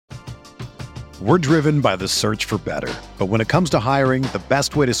We're driven by the search for better. But when it comes to hiring, the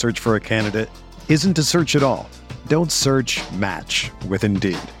best way to search for a candidate isn't to search at all. Don't search, match with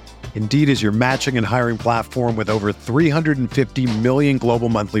Indeed. Indeed is your matching and hiring platform with over 350 million global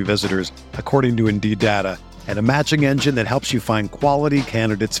monthly visitors, according to Indeed data, and a matching engine that helps you find quality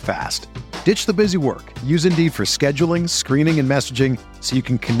candidates fast. Ditch the busy work. Use Indeed for scheduling, screening, and messaging so you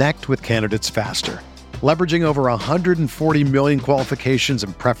can connect with candidates faster. Leveraging over 140 million qualifications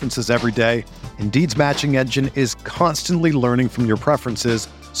and preferences every day, Indeed's matching engine is constantly learning from your preferences,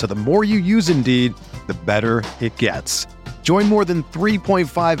 so the more you use Indeed, the better it gets. Join more than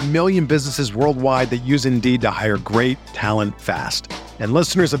 3.5 million businesses worldwide that use Indeed to hire great talent fast. And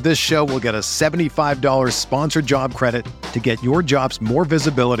listeners of this show will get a $75 sponsored job credit to get your jobs more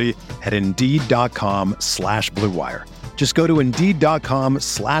visibility at Indeed.com/Blue Wire. Just go to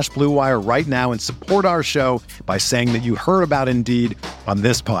Indeed.com/Blue Wire right now and support our show by saying that you heard about Indeed on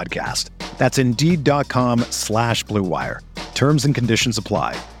this podcast. That's Indeed.com/Blue Wire. Terms and conditions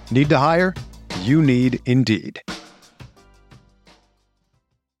apply. Need to hire? You need Indeed.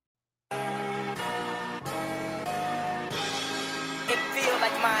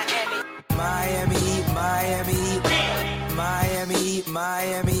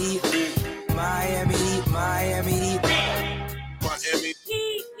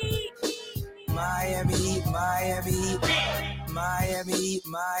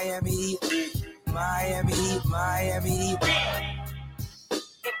 Miami. It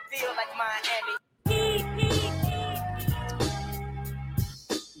feels like Miami.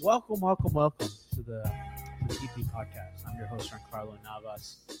 Welcome to the TP podcast. I'm your host, Giancarlo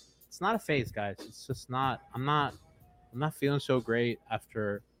Navas. It's not a phase, guys. It's just not. I'm not feeling so great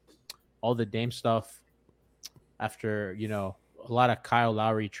after all the Dame stuff. After a lot of Kyle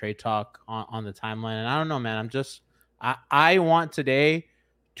Lowry trade talk on the timeline, and I don't know, man. I want today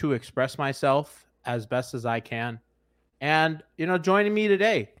to express myself as best as I can. And, joining me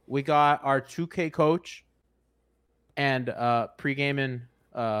today, we got our 2K coach and pre-gaming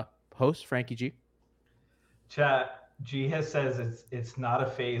host, Frankie G. Chat, G says it's not a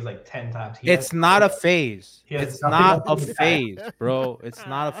phase like 10 times. It's not a phase. It's not a phase, bro. It's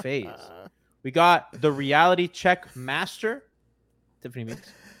not a phase. We got the reality check master, Tiffany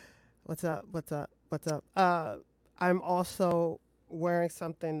Meeks. What's up? I'm also wearing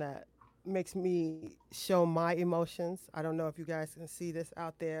something that makes me show my emotions. I don't know if you guys can see this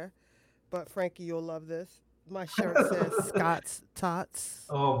out there, but Frankie, you'll love this. My shirt says Scott's Tots.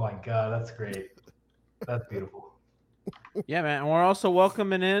 Oh my God, that's great. That's beautiful. Yeah, man. And we're also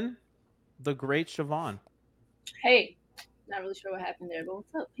welcoming in the great Siobhan. Hey, not really sure what happened there, but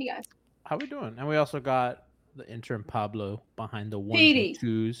what's up? Hey, guys. How we doing? And we also got the intern Pablo behind the ones Petey. and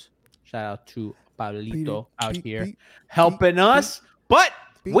twos. Shout out to Pablito out here helping us. But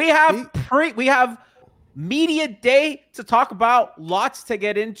we have media day to talk about. Lots to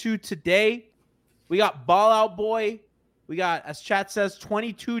get into today. We got Ball Out Boy. We got, as chat says,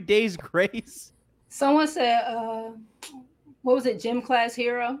 22 days grace. Someone said, what was it? Gym class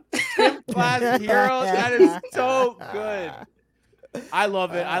hero. Gym class hero. That is so good. I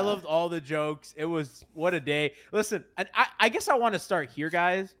love it. I loved all the jokes. It was, what a day. Listen, and I guess I want to start here,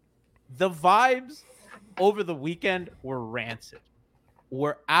 guys. The vibes over the weekend were rancid.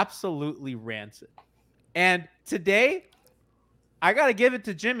 Were absolutely rancid. And today, I got to give it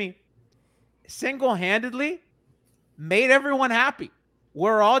to Jimmy. Single-handedly made everyone happy.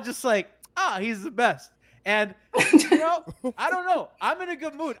 We're all just like, he's the best. And, I don't know. I'm in a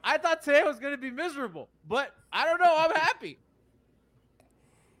good mood. I thought today was going to be miserable, but I don't know. I'm happy.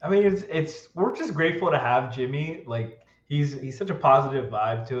 I mean, we're just grateful to have Jimmy. Like, he's such a positive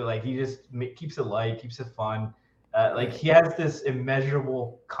vibe to it. Like, he just keeps it light, keeps it fun. Like, he has this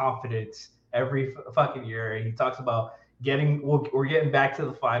immeasurable confidence every fucking year. And he talks about we're getting back to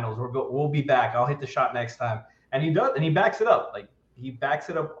the finals. We'll be back. I'll hit the shot next time. And he does, and he backs it up. Like, he backs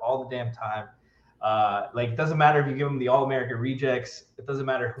it up all the damn time. Like, it doesn't matter if you give him the All-American rejects. It doesn't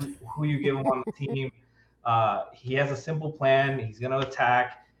matter who you give him on the team. He has a simple plan. He's going to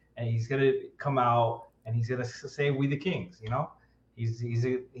attack, and he's going to come out, and he's going to say, "We the Kings." He's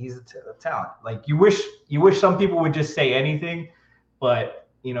a talent. Like, you wish some people would just say anything, but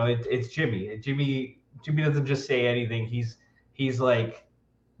it's Jimmy. Jimmy doesn't just say anything. He's like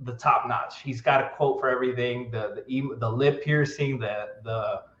the top notch. He's got a quote for everything. The lip piercing.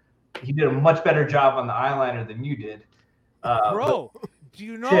 He did a much better job on the eyeliner than you did. Bro, do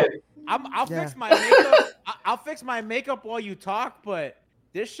you know? I'll fix my makeup. I'll fix my makeup while you talk, but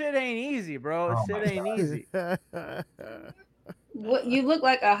this shit ain't easy, bro. This shit ain't easy. What, you look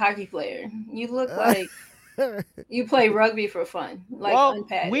like a hockey player. You look like You play rugby for fun, like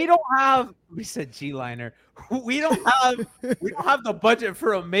unpadded. We said G-liner. We don't have the budget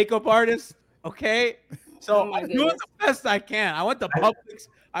for a makeup artist. Okay. So Oh my I'm doing goodness. the best I can. I went to Publix.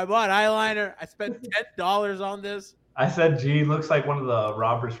 I bought eyeliner. I spent $10 on this. I said G looks like one of the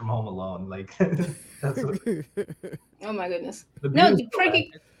robbers from Home Alone. Like that's what, Oh my goodness. the No, beauty.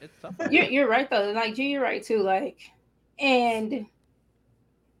 Frankie, It's tough. you're right though. Like G, you're right too. Like, and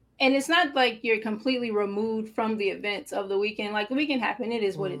it's not like you're completely removed from the events of the weekend. Like the weekend happened, it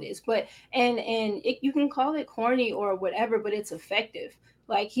is what it is. But you can call it corny or whatever, but it's effective.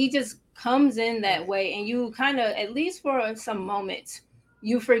 Like he just comes in that way, and you kind of, at least for some moments,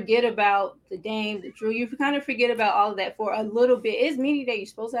 you forget about the Dame, the Drew. You kind of forget about all of that for a little bit. It's media day. You're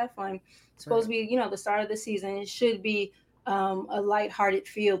supposed to have fun. It's supposed to be, the start of the season. It should be a lighthearted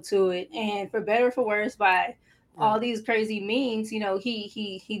feel to it. And for better or for worse, by all these crazy memes,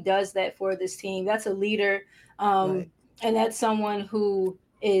 he does that for this team. That's a leader, and that's someone who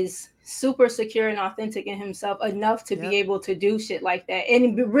is super secure and authentic in himself enough to be able to do shit like that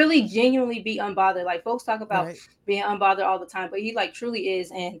and really genuinely be unbothered. Like folks talk about being unbothered all the time, but he like truly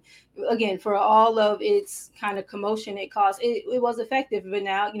is. And again, for all of its kind of commotion it caused, it was effective. But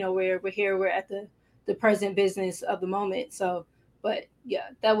now, we're here, we're at the present business of the moment. So, but yeah,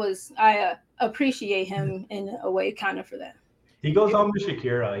 I appreciate him in a way kind of for that. He goes home to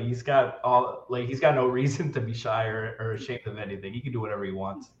Shakira. He's got no reason to be shy or ashamed of anything. He can do whatever he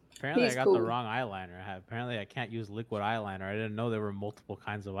wants. Apparently, I got the wrong eyeliner. Apparently, I can't use liquid eyeliner. I didn't know there were multiple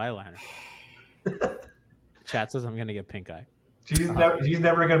kinds of eyeliner. Chat says I'm gonna get pink eye. She's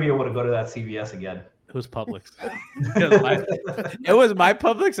never gonna be able to go to that CVS again. Who's Publix? It was my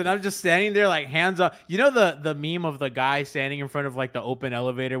Publix, and I'm just standing there like hands up. You know the meme of the guy standing in front of like the open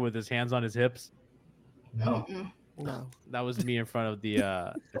elevator with his hands on his hips? No. No. That was me in front of the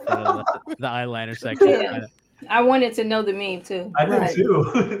the eyeliner section. Yeah. I wanted to know the meme too. I did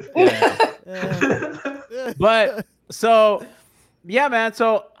too. But so, yeah, man.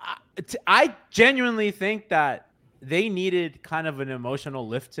 So I genuinely think that they needed kind of an emotional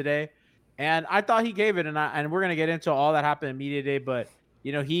lift today, and I thought he gave it. And we're gonna get into all that happened in media day, but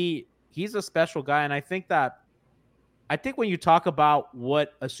he's a special guy, and I think when you talk about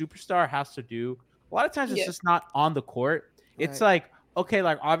what a superstar has to do, a lot of times it's just not on the court. It's like, okay,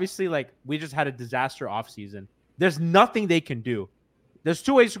 like obviously, like we just had a disaster offseason. There's nothing they can do. There's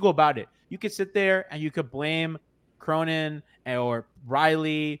two ways to go about it. You could sit there and you could blame Cronin or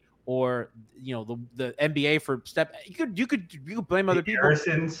Riley or the NBA for step. You could blame other people.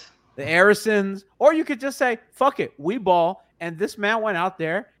 The Harrisons, or you could just say, fuck it, we ball. And this man went out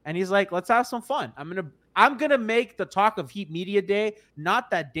there and he's like, let's have some fun. I'm gonna make the talk of Heat Media Day, not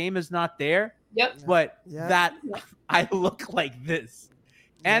that Dame is not there. But that I look like this.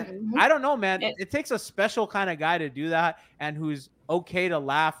 And I don't know, man. It takes a special kind of guy to do that and who's okay to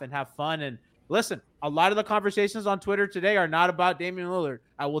laugh and have fun. And listen, a lot of the conversations on Twitter today are not about Damian Lillard.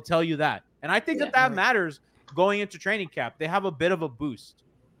 I will tell you that. And I think that matters going into training camp. They have a bit of a boost.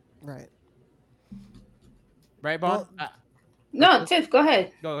 Right. Right, Bon? No, Tiff, go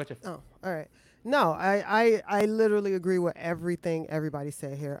ahead. Go, Tiff. Oh, all right. No, I literally agree with everything everybody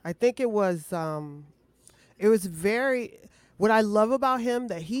said here. I think it was very, what I love about him,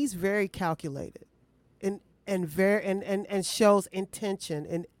 that he's very calculated and shows intention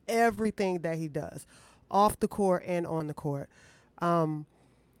in everything that he does, off the court and on the court.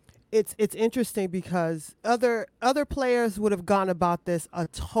 It's interesting because other players would have gone about this a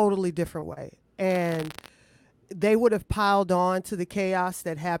totally different way, and they would have piled on to the chaos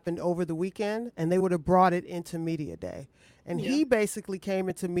that happened over the weekend, and they would have brought it into media day. And he basically came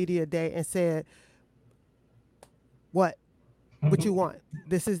into media day and said, what you want?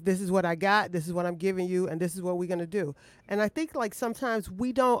 This is what I got. This is what I'm giving you. And this is what we're going to do. And I think like sometimes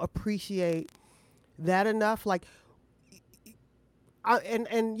we don't appreciate that enough. Like,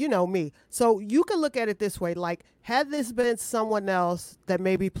 and you know me. So you can look at it this way. Like, had this been someone else that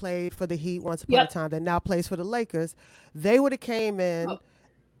maybe played for the Heat once upon a time that now plays for the Lakers, they would have came in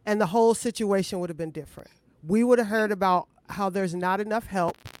and the whole situation would have been different. We would have heard about how there's not enough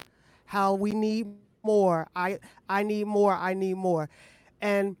help, how we need more. I need more. I need more.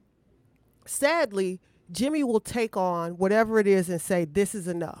 And sadly, Jimmy will take on whatever it is and say, this is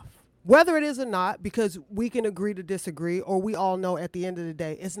enough. Whether it is or not, because we can agree to disagree, or we all know at the end of the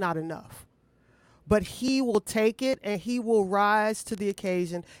day, it's not enough. But he will take it and he will rise to the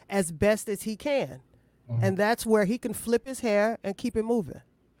occasion as best as he can. Mm-hmm. And that's where he can flip his hair and keep it moving.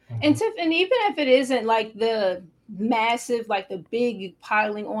 And Tiff, and even if it isn't like the massive, like the big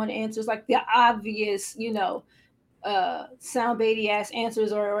piling on answers, like the obvious, soundbaity ass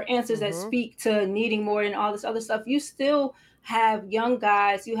answers or answers that speak to needing more and all this other stuff. You still have young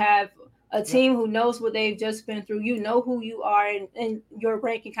guys. You have a team who knows what they've just been through. You know who you are and your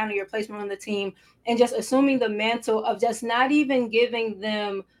rank and kind of your placement on the team, and just assuming the mantle of just not even giving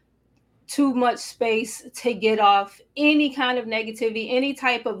them too much space to get off any kind of negativity, any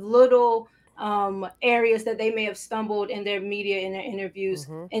type of little areas that they may have stumbled in their media, in their interviews,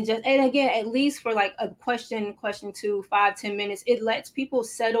 and again, at least for like a question 2, 5, 10 minutes, it lets people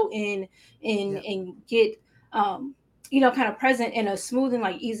settle in and get kind of present in a smooth and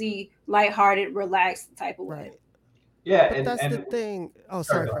like easy, lighthearted, relaxed type of way. Right. Yeah, But and that's the and thing. Oh,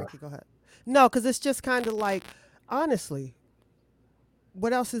 sorry, Frankie. Go ahead. No, because it's just kind of like, honestly,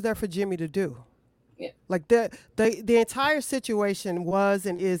 what else is there for Jimmy to do? Yeah. Like the entire situation was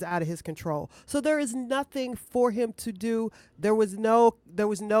and is out of his control. So there is nothing for him to do. There was no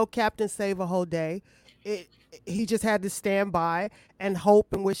Captain Save a Whole Day. He just had to stand by and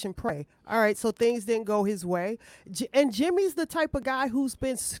hope and wish and pray. All right, so things didn't go his way. And Jimmy's the type of guy who's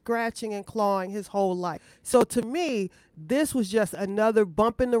been scratching and clawing his whole life. So to me, this was just another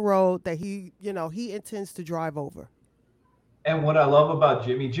bump in the road that he intends to drive over. And what I love about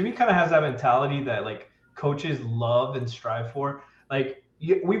Jimmy kind of has that mentality that like coaches love and strive for. Like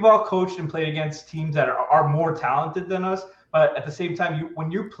we've all coached and played against teams that are more talented than us, but at the same time,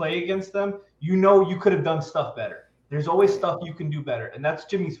 when you play against them, you know you could have done stuff better. There's always stuff you can do better, and that's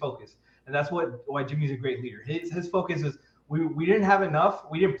Jimmy's focus. And that's why Jimmy's a great leader. His focus is we didn't have enough,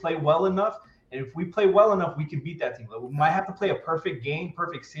 we didn't play well enough, and if we play well enough, we can beat that team. Like, we might have to play a perfect game,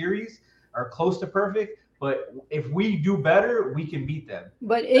 perfect series, or close to perfect. But if we do better, we can beat them.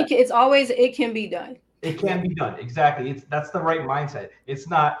 But it can be done. It can be done. Exactly. That's the right mindset. It's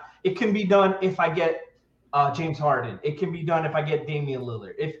not, it can be done if I get James Harden. It can be done if I get Damian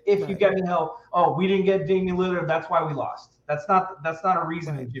Lillard. If you get me help, we didn't get Damian Lillard, that's why we lost. That's not a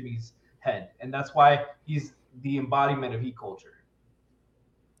reason in Jimmy's head. And that's why he's the embodiment of Heat culture.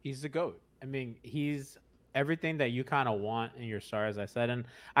 He's the GOAT. I mean, he's everything that you kind of want in your star, as I said. And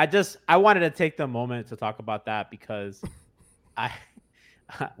I wanted to take the moment to talk about that because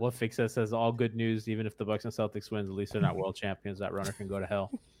what Fix says all good news, even if the Bucks and Celtics wins, at least they're not world champions. That runner can go to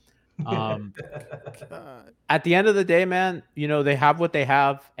hell. At the end of the day, man, they have what they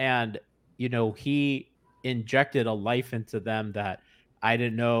have. And, he injected a life into them that I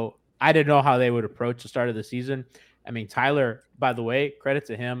didn't know how they would approach the start of the season. I mean, Tyler, by the way, credit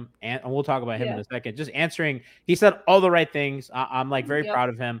to him, and we'll talk about him in a second. Just answering, he said all the right things. I'm like very proud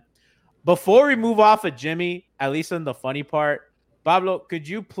of him. Before we move off of Jimmy, at least in the funny part, Pablo, could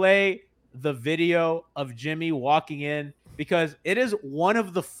you play the video of Jimmy walking in? Because it is one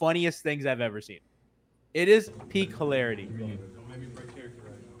of the funniest things I've ever seen. It is peak hilarity.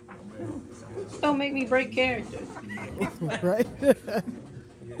 Don't make me break character. Right?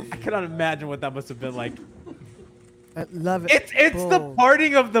 I cannot imagine what that must have been like. I love it. It's the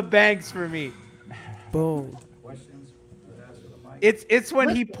parting of the banks for me. Boom. It's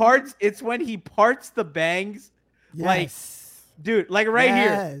when he parts. It's when he parts the bangs. Yes. Like, dude, like right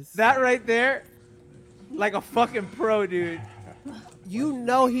here, that right there, like a fucking pro, dude.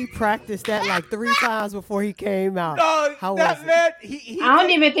 He practiced that like 3 times before he came out. No, how that was man. I don't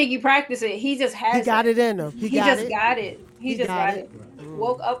even think he practiced it. He just has. He got it in him. He just got it. He just got it.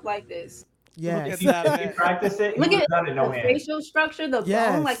 Woke up like this. Yes. He practiced it. Look at the facial structure, the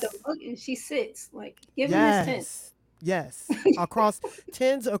bone, like the look, and she sits like give him his 10. Yes. Across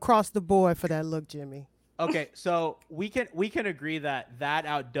 10s across the board for that look, Jimmy. Okay, so we can agree that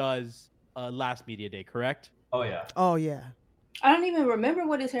outdoes last media day, correct? Oh yeah. Oh yeah. I don't even remember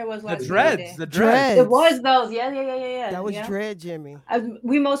what his hair was last dreads. The dreads. It was those. Yeah. That was dread Jimmy.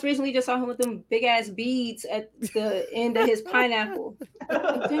 We most recently just saw him with them big ass beads at the end of his pineapple.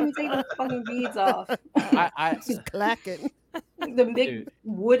 Jimmy, take the fucking beads off. She's clacking. The big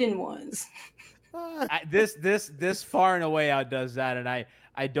wooden ones. This far and away outdoes that, and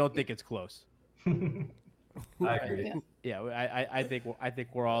I don't think it's close. I agree. Yeah, I think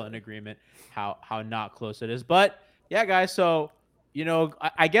we're all in agreement how not close it is. But yeah, guys, so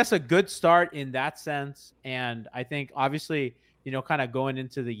I guess a good start in that sense. And I think obviously, kind of going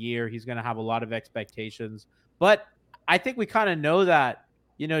into the year, he's gonna have a lot of expectations. But I think we kind of know that,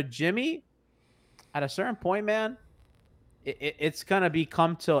 Jimmy, at a certain point, man, it's gonna be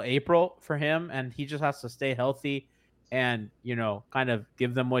come till April for him, and he just has to stay healthy and kind of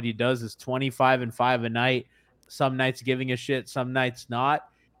give them what he does is 25 and 5 a night. Some nights giving a shit, some nights not.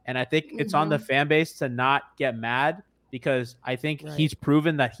 And I think it's on the fan base to not get mad, because I think he's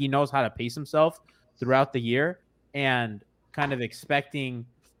proven that he knows how to pace himself throughout the year, and kind of expecting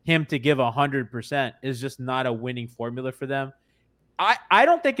him to give 100% is just not a winning formula for them. I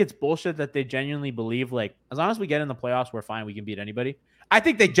don't think it's bullshit that they genuinely believe, like, as long as we get in the playoffs, we're fine. We can beat anybody. I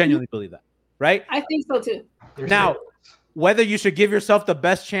think they genuinely believe that, right? I think so too. Now, whether you should give yourself the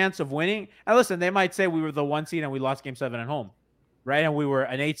best chance of winning, and listen, they might say we were the 1 seed and we lost Game 7 at home, right? And we were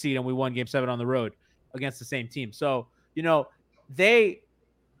an 8 seed and we won Game 7 on the road against the same team. So, you know, they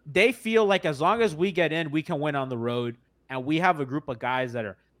feel like as long as we get in, we can win on the road, and we have a group of guys that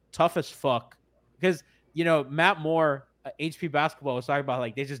are tough as fuck. Because, you know, Matt Moore, HP Basketball, was talking about,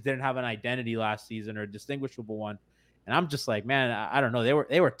 like, they just didn't have an identity last season or a distinguishable one. And I'm just like, man, I don't know.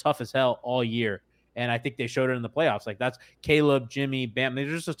 They were tough as hell all year. And I think they showed it in the playoffs. Like, that's Caleb, Jimmy, Bam. They're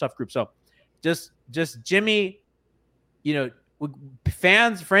just a tough group. So just Jimmy, you know,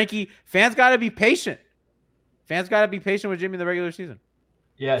 Frankie, fans got to be patient. Fans got to be patient with Jimmy in the regular season.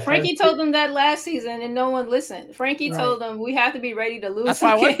 Yeah, Frankie told them that last season, and no one listened. Frankie told them we have to be ready to lose. That's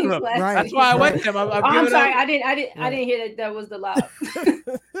why I went to him. That's why I went to him. I'm sorry, I didn't hear that was the loud.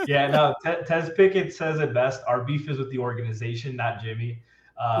 Yeah, no. Tez Pickett says it best. Our beef is with the organization, not Jimmy.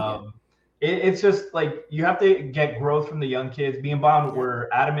 It's just like you have to get growth from the young kids. Me and Bond were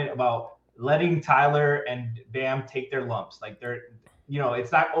adamant about letting Tyler and Bam take their lumps. Like, they're, you know,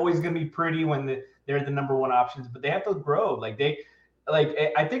 it's not always going to be pretty when they're the number one options, but they have to grow.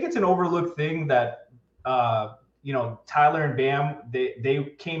 I think it's an overlooked thing that, you know, Tyler and Bam,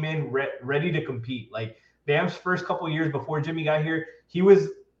 they came in ready to compete. Like, Bam's first couple of years before Jimmy got here, he was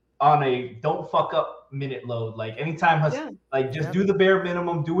on a don't fuck up minute load. Like, anytime, do the bare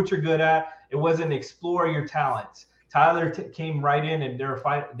minimum, do what you're good at. It wasn't explore your talents. Tyler came right in, and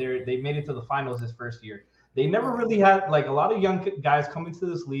they made it to the finals his first year. They never really had, like, a lot of young guys come into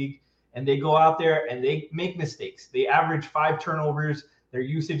this league, and they go out there and they make mistakes. They average 5 turnovers. Their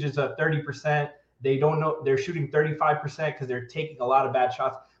usage is at 30%. They don't know they're shooting 35% because they're taking a lot of bad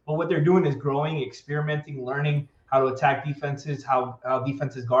shots. But what they're doing is growing, experimenting, learning how to attack defenses, how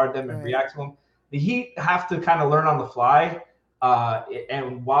defenses guard them and react to them. The Heat have to kind of learn on the fly,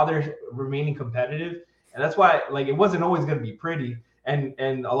 and while they're remaining competitive. And that's why, like, it wasn't always going to be pretty. And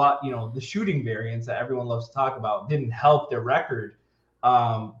a lot, you know, the shooting variance that everyone loves to talk about didn't help their record.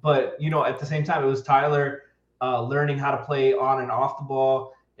 But, you know, at the same time, it was Tyler learning how to play on and off the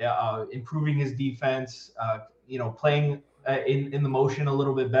ball, improving his defense, you know, playing in the motion a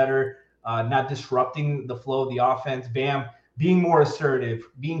little bit better, not disrupting the flow of the offense. Bam being more assertive,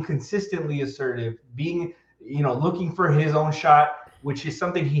 being consistently assertive, being, you know, looking for his own shot, which is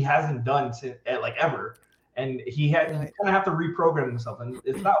something he hasn't done since, like, ever. And he kind of have to reprogram himself. And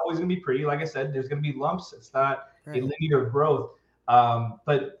it's not always going to be pretty. Like I said, there's going to be lumps. It's not a linear growth.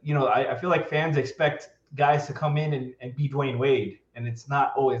 But, you know, I feel like fans expect guys to come in and be Dwayne Wade, and it's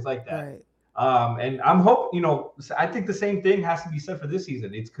not always like that. And I think the same thing has to be said for this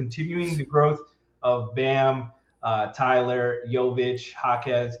season. It's continuing the growth of Bam, Tyler, Jovic,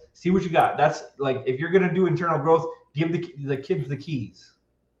 Jaquez. See what you got. That's, like, if you're going to do internal growth, give the kids the keys.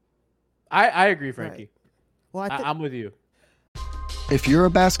 I agree, Frankie. Well, I'm with you. If you're a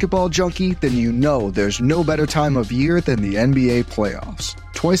basketball junkie, then you know there's no better time of year than the NBA playoffs.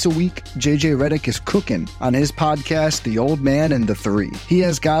 Twice a week, JJ Redick is cooking on his podcast, The Old Man and the Three. He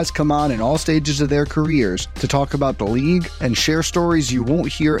has guys come on in all stages of their careers to talk about the league and share stories you won't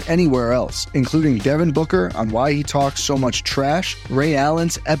hear anywhere else, including Devin Booker on why he talks so much trash, Ray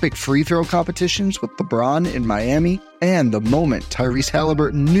Allen's epic free throw competitions with LeBron in Miami, and the moment Tyrese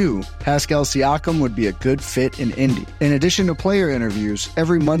Halliburton knew Pascal Siakam would be a good fit in Indy. In addition to player interviews,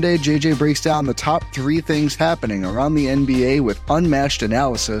 every Monday JJ breaks down the top 3 things happening around the NBA with unmatched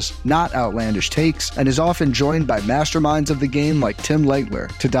analysis, not outlandish takes, and is often joined by masterminds of the game like Tim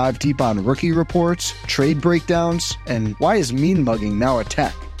Legler to dive deep on rookie reports, trade breakdowns, and why is mean mugging now a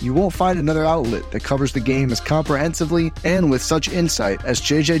tech. You won't find another outlet that covers the game as comprehensively and with such insight as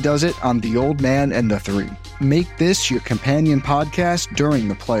JJ does it on The Old Man and the Three. Make this your companion podcast during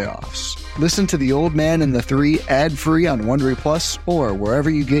the playoffs. Listen to The Old Man and the Three ad-free on Wondery Plus or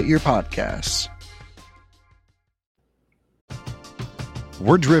wherever you get your podcasts.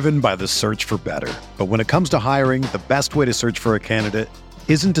 We're driven by the search for better. But when it comes to hiring, the best way to search for a candidate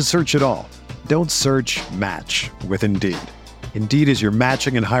isn't to search at all. Don't search, match with Indeed. Indeed is your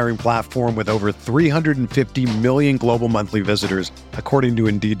matching and hiring platform with over 350 million global monthly visitors, according to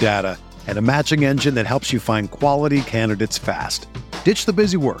Indeed data, and a matching engine that helps you find quality candidates fast. Ditch the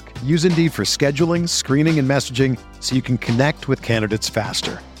busy work. Use Indeed for scheduling, screening, and messaging so you can connect with candidates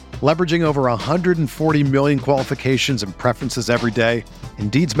faster. Leveraging over 140 million qualifications and preferences every day,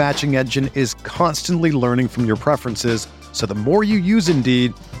 Indeed's matching engine is constantly learning from your preferences, so the more you use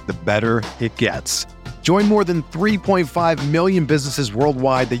Indeed, the better it gets. Join more than 3.5 million businesses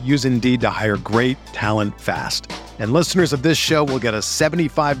worldwide that use Indeed to hire great talent fast. And listeners of this show will get a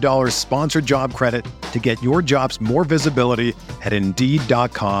 $75 sponsored job credit to get your jobs more visibility at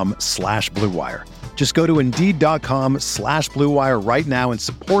Indeed.com/Blue Wire. Just go to Indeed.com/Blue Wire right now and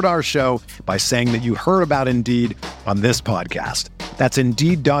support our show by saying that you heard about Indeed on this podcast. That's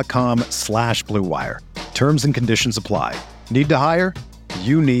Indeed.com/Blue Wire. Terms and conditions apply. Need to hire?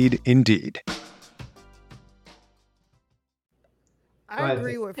 You need Indeed. I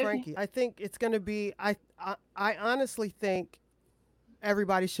agree with Frankie. I think it's going to be. I honestly think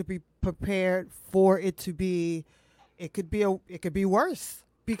everybody should be prepared for it to be. It could be worse,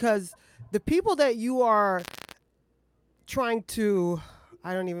 because the people that you are trying to.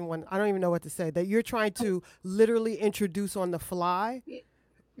 I don't even know what to say. That you're trying to literally introduce on the fly,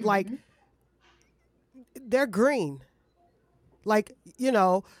 like they're green. Like,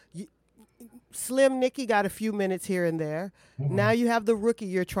 Slim Nicky got a few minutes here and there. Mm-hmm. Now you have the rookie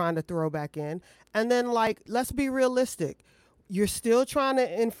you're trying to throw back in. And then, let's be realistic. You're still trying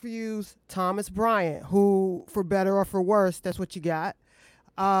to infuse Thomas Bryant, who, for better or for worse, that's what you got.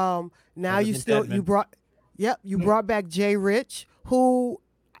 Now you brought back Jay Rich, who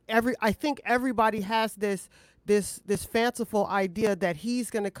I think everybody has this fanciful idea that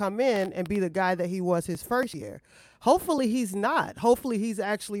he's going to come in and be the guy that he was his first year. Hopefully he's not. Hopefully he's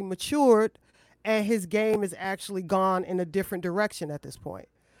actually matured and his game is actually gone in a different direction at this point.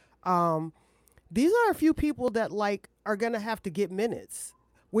 These are a few people that are going to have to get minutes,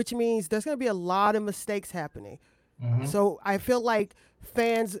 which means there's going to be a lot of mistakes happening. Mm-hmm. So I feel like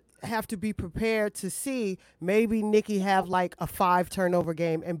fans have to be prepared to see maybe Nicky have a 5 turnover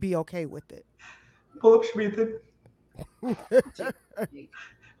game and be okay with it. Pull up Schmeathan.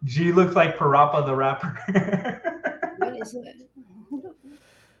 G looks like Parappa the Rapper. What is it?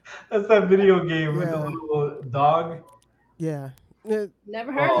 That's that video game with the little dog. Yeah.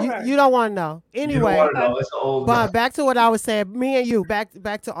 Never heard of her. You don't want to know. Anyway, it's old. But back to what I was saying. Me and you, back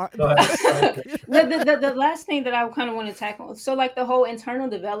to our. the last thing that I kind of want to tackle. So the whole internal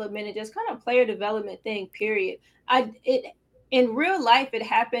development and just kind of player development thing. Period. In real life, it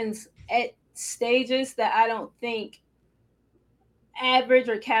happens at stages that I don't think average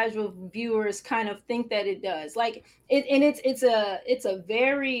or casual viewers kind of think that it does. It's a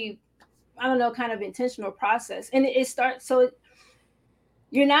very, I don't know, kind of intentional process, and it starts. So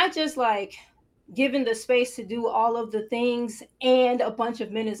you're not just given the space to do all of the things and a bunch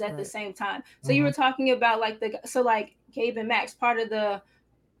of minutes at the same time. So mm-hmm. You were talking about Gabe and Max, part of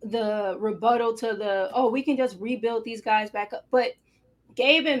the rebuttal to we can just rebuild these guys back up, but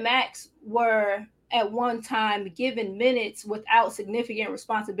Gabe and Max were at one time given minutes without significant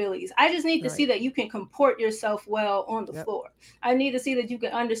responsibilities. I just need to see that you can comport yourself well on the floor. I need to see that you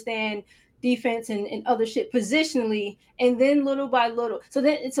can understand defense and other shit positionally, and then little by little. So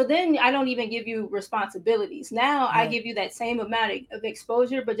then I don't even give you responsibilities. Now I give you that same amount of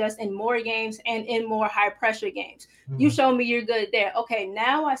exposure, but just in more games and in more high pressure games. Mm-hmm. You show me you're good there. Okay,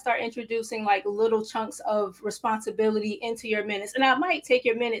 now I start introducing little chunks of responsibility into your minutes, and I might take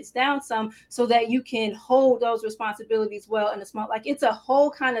your minutes down some so that you can hold those responsibilities well in a small. It's a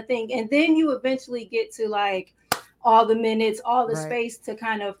whole kind of thing, and then you eventually get to all the minutes, all the space to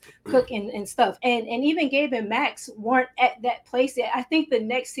kind of cook and stuff. And even Gabe and Max weren't at that place yet. I think the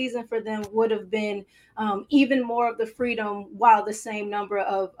next season for them would have been even more of the freedom while the same number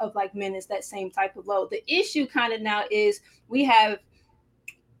of minutes, that same type of load. The issue kind of now is we have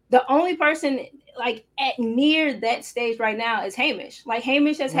the only person at near that stage right now is Hamish.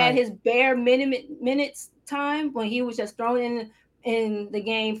 Hamish has had his bare minutes time when he was just thrown in the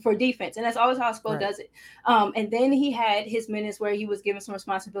game for defense, and that's always how Spo does it. And then he had his minutes where he was given some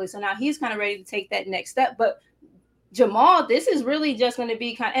responsibility, so now he's kind of ready to take that next step. But Jamal, this is really just going to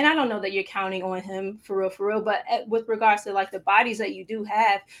be and I don't know that you're counting on him for real, but with regards to the bodies that you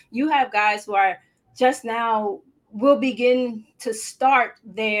have guys who are just now will begin to start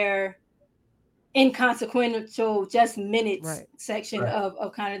their inconsequential just minutes section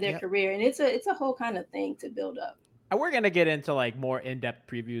of kind of their career, and it's a whole kind of thing to build up. We're going to get into more in-depth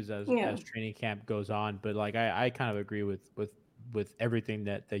previews as training camp goes on. But I kind of agree with everything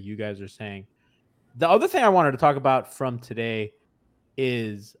that you guys are saying. The other thing I wanted to talk about from today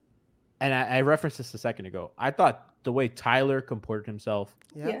is, and I referenced this a second ago, I thought the way Tyler comported himself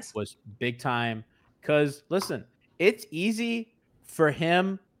was big time. Because listen, it's easy for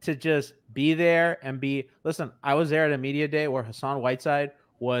him to just be there and listen, I was there at a media day where Hassan Whiteside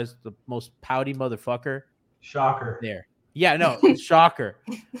was the most pouty motherfucker. Shocker. There. Yeah, no, shocker.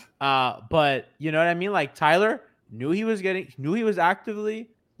 But you know what I mean? Tyler knew he was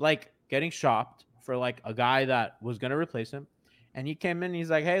actively getting shopped for like a guy that was going to replace him. And he came in and he's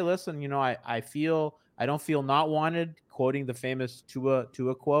like, hey, listen, you know, I don't feel not wanted, quoting the famous Tua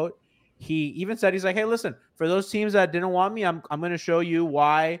quote. He even said, he's like, hey, listen, for those teams that didn't want me, I'm going to show you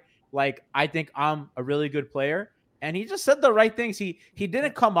why, like, I think I'm a really good player. And he just said the right things. He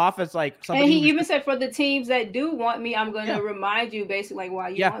didn't come off as like somebody. And he even said, for the teams that do want me, I'm going to remind you basically like why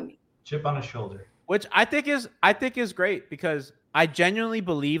you want me. Chip on his shoulder. Which I think is great, because I genuinely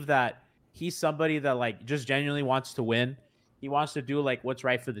believe that he's somebody that like just genuinely wants to win. He wants to do like what's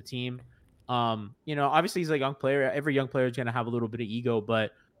right for the team. You know, obviously he's a young player. Every young player is going to have a little bit of ego,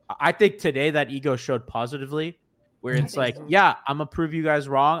 but I think today that ego showed positively, where it's like, yeah, I'm going to prove you guys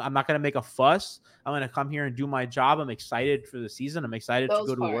wrong. I'm not going to make a fuss. I'm going to come here and do my job. I'm excited for the season. I'm excited to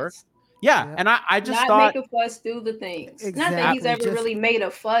go to work. Yeah. And I just thought. Not make a fuss, do the things. Exactly. Not that he's ever really made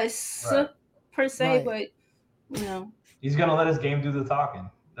a fuss per se, but, you know. He's going to let his game do the talking.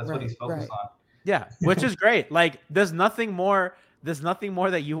 That's what he's focused on. Yeah, which is great. Like, there's nothing more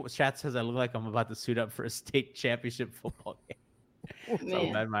that you, chat says I look like I'm about to suit up for a state championship football game.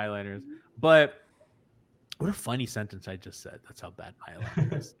 So bad my liners. But what a funny sentence I just said. That's how bad my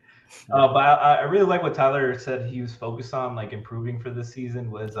liner is. But I really like what Tyler said he was focused on, like improving for this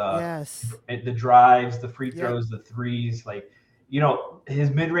season, was the drives, the free throws, the threes. Like, you know,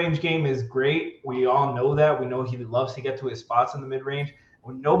 his mid-range game is great. We all know that. We know he loves to get to his spots in the mid-range.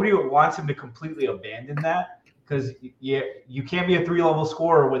 Nobody wants him to completely abandon that, because you can't be a 3-level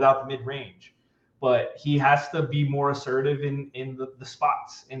scorer without the mid-range. But he has to be more assertive in the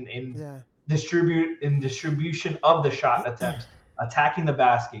spots, in distribution of the shot attempts, attacking the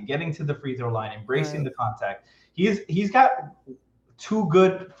basket, getting to the free throw line, embracing the contact. He's got too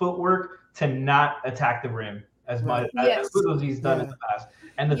good footwork to not attack the rim as much as good as he's done in the past.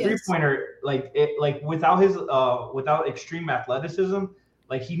 And the 3-pointer, without extreme athleticism,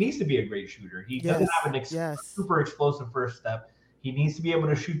 like, he needs to be a great shooter. He doesn't have an super explosive first step. He needs to be able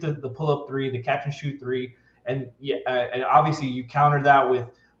to shoot the pull-up 3, the catch-and-shoot 3. And and obviously you counter that with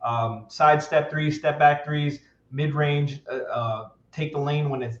side-step 3s, step-back 3s, mid-range, take the lane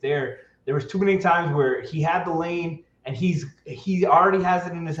when it's there. There was too many times where he had the lane and he already has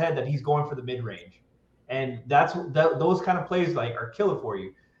it in his head that he's going for the mid-range. And those kind of plays, like, are killer for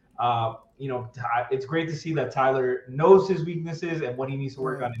you. You know, it's great to see that Tyler knows his weaknesses and what he needs to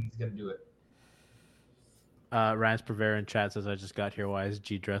work on, and he's going to do it. Ryan Spravera in chat says, I just got here. Why is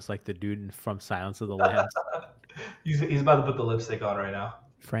G dressed like the dude from Silence of the Lambs? He's about to put the lipstick on right now.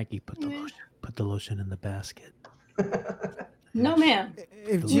 Frankie, put the lotion in the basket. No, ma'am.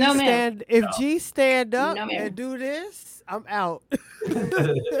 If G stand up and do this, I'm out.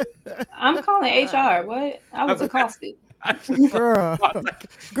 I'm calling HR. What? I was accosted.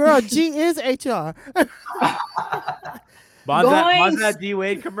 Girl, G is HR. Bonds that D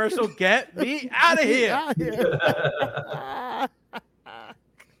Wade commercial. Get me out of here.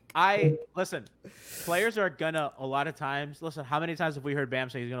 Listen, players are gonna a lot of times. Listen, how many times have we heard Bam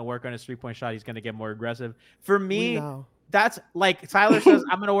say he's gonna work on his 3-point shot? He's gonna get more aggressive. For me, that's like Tyler says,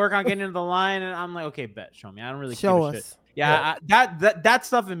 I'm gonna work on getting into the line, and I'm like, okay, bet, show me. I don't really show give a us. shit. Yeah, that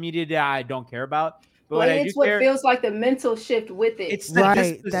stuff immediately I don't care about. But it's what feels like the mental shift with it. It's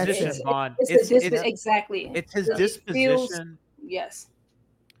the disposition, Vaughn. Exactly. It's his disposition. Yes.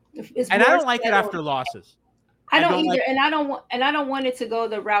 And I don't like it after losses. I don't either, and I don't want it to go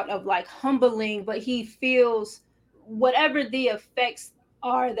the route of like humbling, but he feels whatever the effects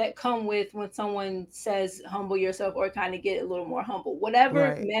are that come with when someone says humble yourself or kind of get a little more humble.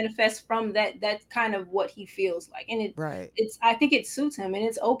 Whatever manifests from that's kind of what he feels like. And I think it suits him, and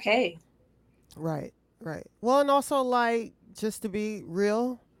it's okay. Right. Well, and also, like, just to be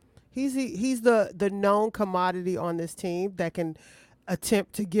real, he's the known commodity on this team that can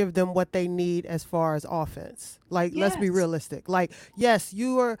attempt to give them what they need as far as offense. Like, let's be realistic. Like, yes,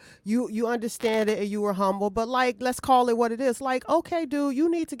 you understand it and you were humble, but like, let's call it what it is. Like, okay, dude, you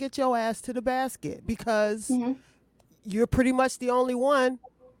need to get your ass to the basket, because you're pretty much the only one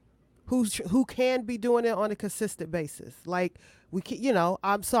who can be doing it on a consistent basis. Like,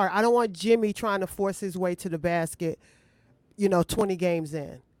 I'm sorry, I don't want Jimmy trying to force his way to the basket, 20 games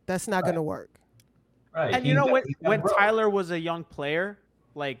in. That's not going to work. Right. And when Tyler was a young player,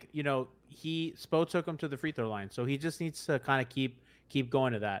 like, Spo took him to the free throw line. So he just needs to kind of keep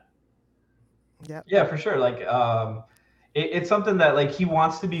going to that. Yeah, for sure. Like, it's something that, like, he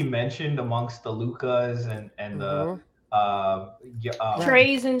wants to be mentioned amongst the Lucas and the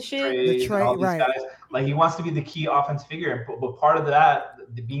Trays and shit. And all these guys. Like, he wants to be the key offense figure, but part of that,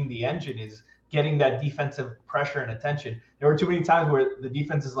 being the engine, is getting that defensive pressure and attention. There were too many times where the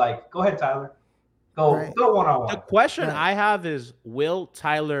defense is like, "Go ahead, Tyler." Go Right. go one on The one. question Right. I have is, will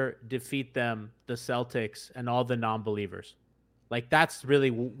Tyler defeat them, the Celtics, and all the non-believers? Like, that's really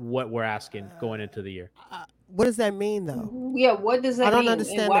what we're asking going into the year. What does that mean, though? Yeah, what does that I don't mean? And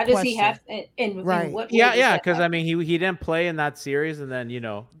understand why the does he have question. and Right. what way Yeah, does yeah, that because I happen? mean, he didn't play in that series, and then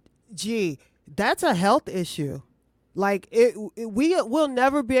Gee, that's a health issue. Like we'll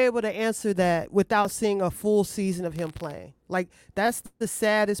never be able to answer that without seeing a full season of him playing. Like that's the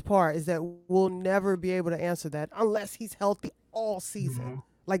saddest part is that we'll never be able to answer that unless he's healthy all season. Mhm.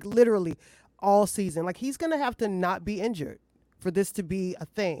 Like literally all season. Like he's gonna have to not be injured for this to be a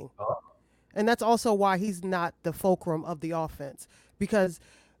thing. Oh. And that's also why he's not the fulcrum of the offense. Because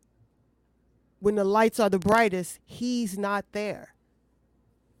when the lights are the brightest, he's not there.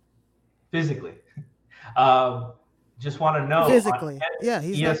 Physically. Just want to know. Physically. on Yeah,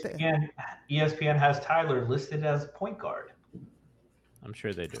 he's not there. ESPN has Tyler listed as point guard. I'm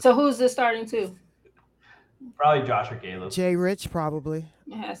sure they do. So who's this starting to? Probably Josh or Caleb. Jay Rich, probably.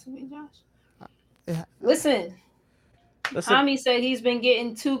 It has to be Josh. Yeah. Listen, Tommy said he's been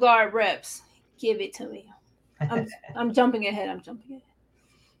getting 2 guard reps. Give it to me. I'm jumping ahead.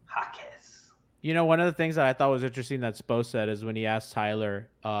 Hawkins. You know, one of the things that I thought was interesting that Spo said is when he asked Tyler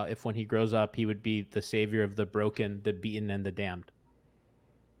if when he grows up he would be the savior of the broken, the beaten, and the damned.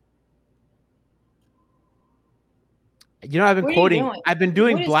 You know, I've been What are you quoting. doing? I've been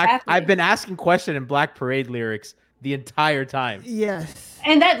doing What is Black. happening? I've been asking question in Black Parade lyrics the entire time. Yes.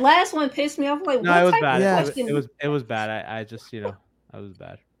 And that last one pissed me off. Like, No, what it was type bad. of Yes. question? It was bad. I just I was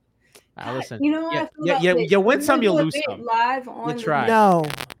bad. God, Listen. you know what? I feel about this. You win We some, you do a lose bit some. Live on You the- try. No.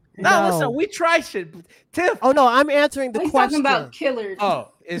 No, listen, we try shit. Tiff. Oh no, I'm answering the He's question. talking about killers.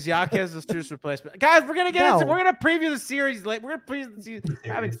 Oh, is Yaquez the Strus replacement? Guys, we're gonna get No. into. We're gonna preview the series. Like we're gonna preview the series.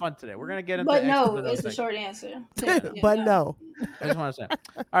 We're having fun today. We're gonna get into. but no, extra it's a things. short answer. But no. I just want to say.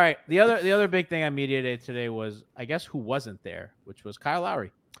 All right. The other big thing on media day today was, I guess, who wasn't there, which was Kyle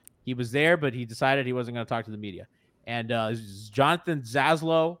Lowry. He was there, but he decided he wasn't going to talk to the media. And Jonathan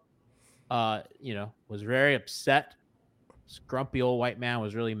Zaslow, was very upset. This grumpy old white man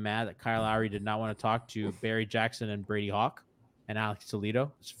was really mad that Kyle Lowry did not want to talk to Barry Jackson and Brady Hawk and Alex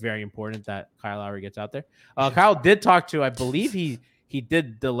Toledo. It's very important that Kyle Lowry gets out there. Kyle did talk to, I believe he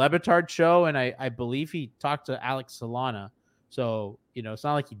did the Le Batard show, and I believe he talked to Alex Solana. So, it's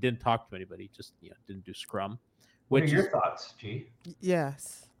not like he didn't talk to anybody. He just, didn't do scrum. What are Which your thoughts, G?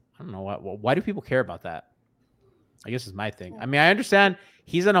 Yes. I don't know why do people care about that? I guess it's my thing. I mean, I understand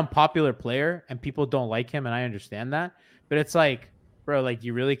he's an unpopular player and people don't like him, and I understand that. But it's like, bro, like, do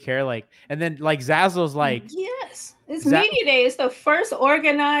you really care? Like, and then like Zazzle's like, yes, it's media day. It's the first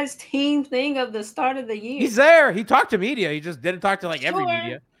organized team thing of the start of the year. he's there. He talked to media. He just didn't talk to like every Sure.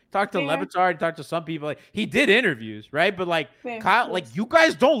 media. Talked to Fair. Le Batard. Talked to some people. Like, he did interviees, right? But like Fair. Kyle, Yes. like, you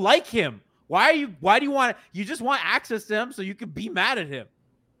guys don't like him. Why do you want? You just want access to him so you can be mad at him.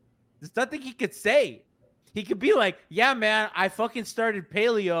 There's nothing he could say. He could be like, yeah, man, I fucking started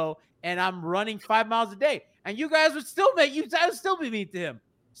paleo and I'm running 5 miles a day. And you guys would still be mean to him.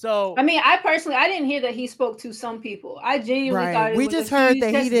 So I mean, I didn't hear that he spoke to some people. I genuinely Right. thought it We was just that heard he's that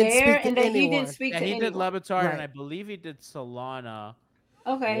he just didn't there speak to and that he anyone. didn't speak yeah, to he anyone. did Le Batard, Right. and I believe he did Solana.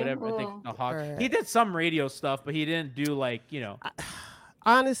 Okay, Whatever. I well, think the Hawk. Right. He did some radio stuff, but he didn't do like,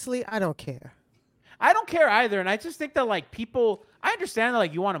 Honestly, I don't care. I don't care either. And I just think that like people, I understand that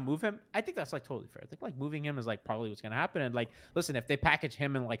like you want to move him. I think that's like totally fair. I think like moving him is like probably what's going to happen. And like, listen, if they package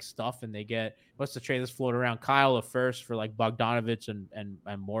him in like stuff and they get, what's the trade that's floated around? Kyle at first for like Bogdanovich and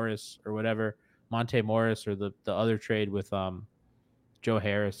Morris or whatever, Monte Morris, or the other trade with Joe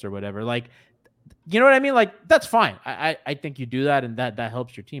Harris or whatever. Like, you know what I mean? Like, that's fine. I think you do that and that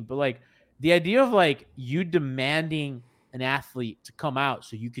helps your team. But like the idea of like you demanding an athlete to come out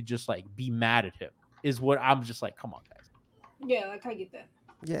so you could just like be mad at him is what I'm just like, come on, guys. yeah, like I get that.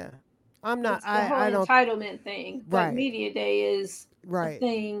 Yeah. I'm not It's the whole I don't entitlement thing. But Right. media day is a right.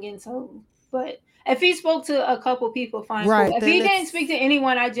 thing, and so. But if he spoke to a couple people, fine. Right, Cool. If then he it's- didn't speak to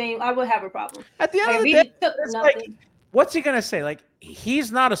anyone, I would have a problem. At the end Like, of if the he day, took it's nothing. like, what's he gonna say? Like,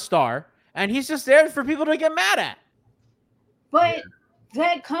 he's not a star, and he's just there for people to get mad at. But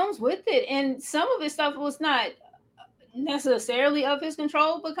that comes with it, and some of his stuff was not necessarily of his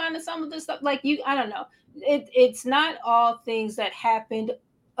control, but kind of some of the stuff, like I don't know. It's not all things that happened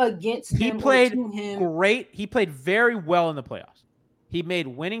against He him. played or to him. great. He played very well in the playoffs. He made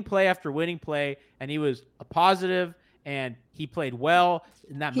winning play after winning play, and he was a positive, and he played well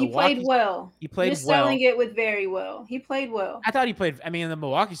in that He Milwaukee. played well. He played You're well. selling it with very well. He played well. I thought he played. I mean, in the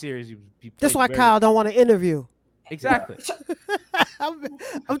Milwaukee series, he That's played why very Kyle don't want to interview. Exactly.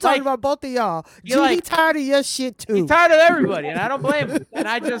 I'm talking about both of y'all. He tired of your shit too. He's tired of everybody, and I don't blame him. And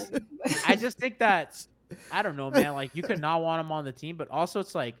I just think that, I don't know, man. Like, you could not want him on the team, but also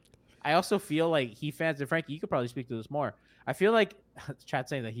it's like, I also feel like Heat fans, and Frankie, you could probably speak to this more. I feel like chat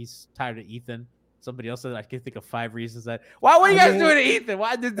saying that he's tired of Ethan. Somebody else said I can think of 5 reasons that. Why? What are you guys doing to Ethan?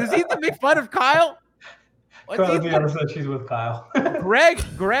 Why does Ethan make fun of Kyle? Carly said she's with Kyle.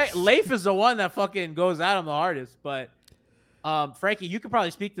 Greg, Leif is the one that fucking goes at him the hardest. But Frankie, you could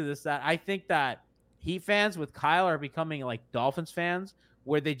probably speak to this. That I think that Heat fans with Kyle are becoming like Dolphins fans,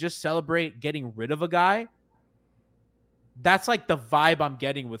 where they just celebrate getting rid of a guy. That's like the vibe I'm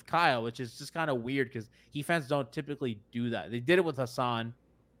getting with Kyle, which is just kind of weird because Heat fans don't typically do that. They did it with Hassan,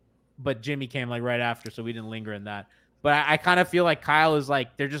 but Jimmy came like right after, so we didn't linger in that. But I kind of feel like Kyle is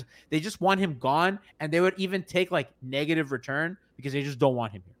like, they just want him gone, and they would even take like negative return because they just don't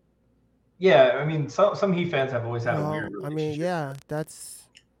want him here. Yeah, I mean, some Heat fans have always had a weird relationship. I mean, yeah, that's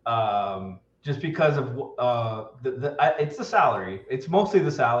just because of it's the salary. It's mostly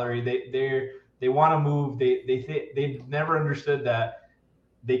the salary. They want to move. They never understood that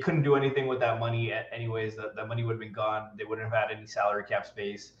they couldn't do anything with that money anyways. That money would have been gone. They wouldn't have had any salary cap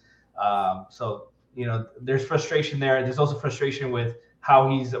space. So, you know, there's frustration there. There's also frustration with how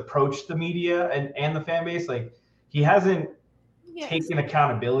he's approached the media and the fan base. Like, he hasn't taken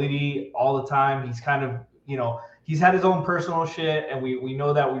accountability all the time. He's kind of, you know, he's had his own personal shit, and we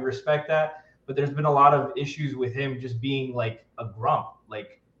know that, we respect that. But there's been a lot of issues with him just being like a grump,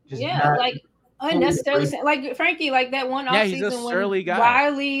 like just like unnecessarily, like Frankie, like that one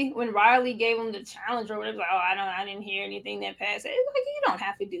offseason when Riley gave him the challenge or whatever. Like, I didn't hear anything that Pat said. Like, you don't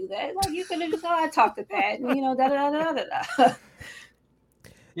have to do that. Like, you could have just I talked to Pat, and you know, da da da da da.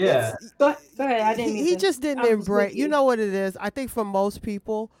 Yeah. Go ahead. I didn't. He just didn't embrace. You know what it is? I think for most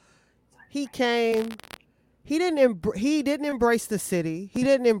people, he came. He didn't embrace the city. He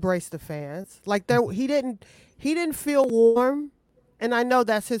didn't embrace the fans. Like that. He didn't feel warm. And I know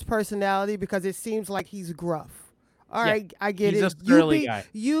that's his personality because it seems like he's gruff. All right, I get he's it. A surly guy.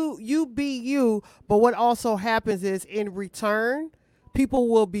 You be you, but what also happens is in return, people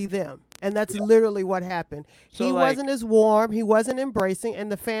will be them. And that's literally what happened. So he wasn't as warm. He wasn't embracing.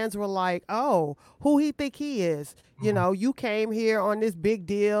 And the fans were like, oh, who he think he is? You know, you came here on this big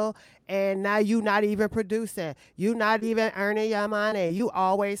deal, and now you not even producing. You not even earning your money. You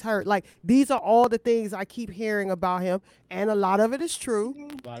always hurt. Like, these are all the things I keep hearing about him. And a lot of it is true.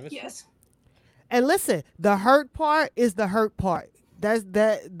 Yes. And listen, the hurt part is the hurt part.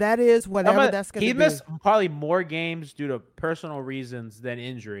 That is whatever that's going to be. He missed probably more games due to personal reasons than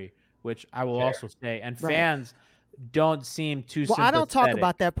injury, which I will also say. And fans don't seem too sympathetic. I don't talk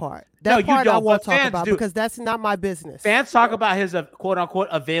about that part. That part I won't talk about because that's not my business. Fans talk about his quote-unquote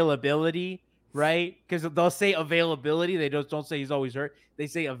availability, right? Because they'll say availability. They don't say he's always hurt. They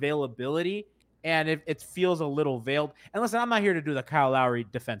say availability, and it feels a little veiled. And listen, I'm not here to do the Kyle Lowry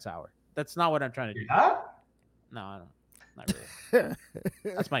defense hour. That's not what I'm trying to do. No, I don't. Not really.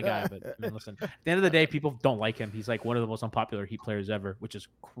 That's my guy. But I mean, listen, at the end of the day, people don't like him. He's like one of the most unpopular Heat players ever, which is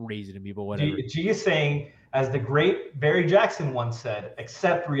crazy to me, but whatever. G is saying, as the great Barry Jackson once said,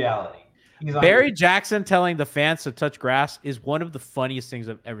 accept reality. Barry Jackson telling the fans to touch grass is one of the funniest things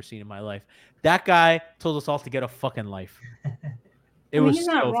I've ever seen in my life. That guy told us all to get a fucking life. He's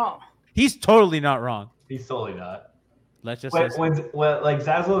not wrong. He's totally not wrong. He's totally not. Let's just like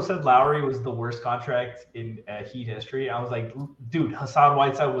Zaslow said Lowry was the worst contract in Heat history. I was like, dude, Hassan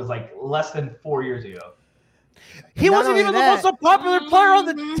Whiteside was like less than 4 years ago. He wasn't even the most unpopular player on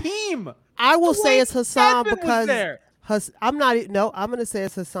the team. I will say it's Hassan because I'm going to say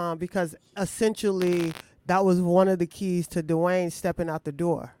it's Hassan because essentially that was one of the keys to Dwayne stepping out the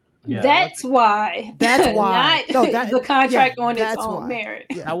door. Yeah. That's why. Not the contract on its own merit.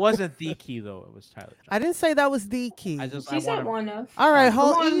 Yeah. That wasn't the key, though. It was Tyler Johnson. I didn't say that was the key. She said one of. All right,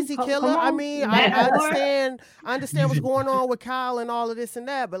 easy, Killer. I mean, I understand. I understand what's going on with Kyle and all of this and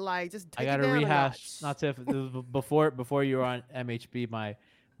that, but like, just take I got to rehash. Not to before you were on MHB.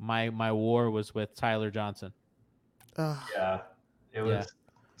 My war was with Tyler Johnson. Yeah, it was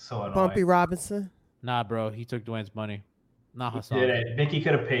so annoying. Bumpy Robinson. Nah, bro, he took Dwayne's money. Not Hassan. He did it. Mickey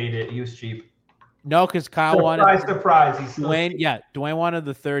could have paid it. He was cheap. No, because Kyle wanted surprise. Dwayne wanted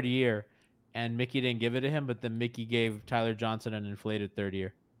the third year, and Mickey didn't give it to him. But then Mickey gave Tyler Johnson an inflated third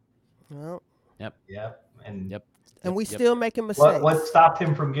year. Well, and we still making mistakes. What stopped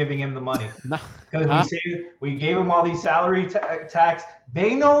him from giving him the money? Because we gave him all these salary tax.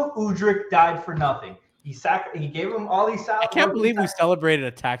 Beno Udrih died for nothing. He gave him all these salary. I can't believe we celebrated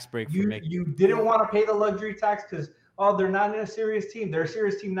a tax break for Mickey. You didn't want to pay the luxury tax because oh, they're not in a serious team. They're a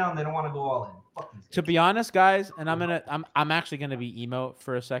serious team now, and they don't want to go all in. Fuck these To guys. be honest, guys, and I'm actually gonna be emo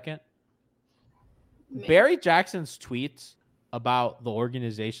for a second. Man. Barry Jackson's tweets about the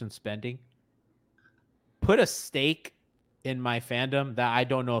organization spending put a stake in my fandom that I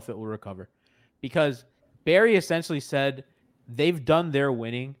don't know if it will recover, because Barry essentially said they've done their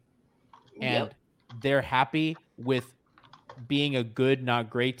winning and they're happy with being a good, not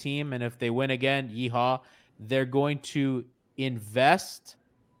great team. And if they win again, yeehaw, they're going to invest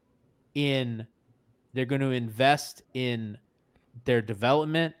in their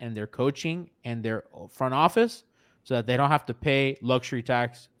development and their coaching and their front office so that they don't have to pay luxury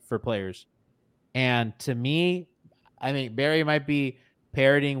tax for players. And to me, I mean, Barry might be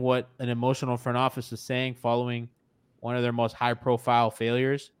parroting what an emotional front office is saying following one of their most high profile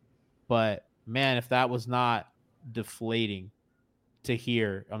failures. But man, if that was not deflating to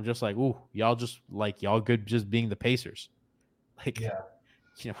hear, I'm just like, ooh, y'all good just being the Pacers. Like, Yeah.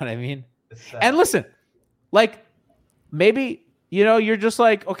 You know what I mean? It's sad. And listen, like, maybe, you know, you're just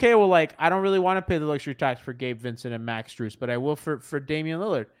like, okay, well, like, I don't really want to pay the luxury tax for Gabe Vincent and Max Strus, but I will for Damian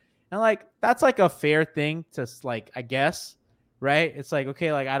Lillard. And, like, that's, like, a fair thing to, like, I guess, right? It's like,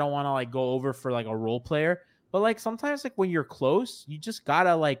 okay, like, I don't want to, like, go over for, like, a role player. But, like, sometimes, like, when you're close, you just got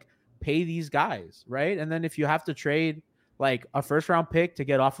to, like, pay these guys, right? And then if you have to trade, like, a first-round pick to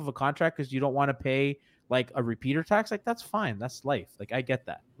get off of a contract because you don't want to pay, like, a repeater tax, like, that's fine. That's life. Like, I get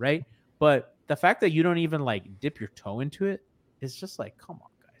that, right? But the fact that you don't even, like, dip your toe into it is just like, come on,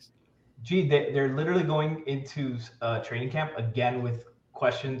 guys. Gee, they're literally going into training camp again with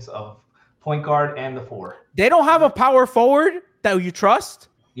questions of point guard and the 4. They don't have a power forward that you trust,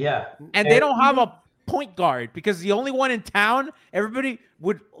 Yeah. and they don't have a point guard because the only one in town everybody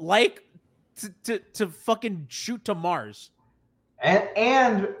would like to fucking shoot to Mars.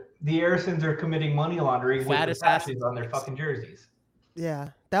 And the Harrisons are committing money laundering with the Fattest patches asses. on their fucking jerseys. Yeah,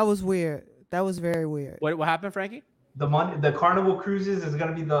 that was weird. That was very weird. What happened, Frankie? The Carnival Cruises is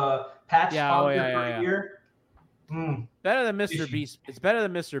gonna be the patch sponsor for a year. Better than Mr. Fishy. Beast. It's better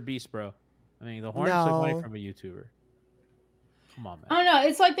than Mr. Beast, bro. I mean, the Hornets took money from a YouTuber. Come on, man. I don't know.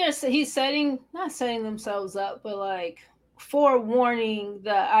 It's like he's not setting themselves up, but like forewarning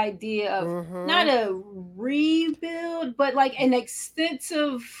the idea of not a rebuild, but like an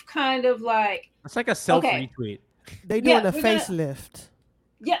extensive kind of like. It's like a self-retweet. They doing a facelift.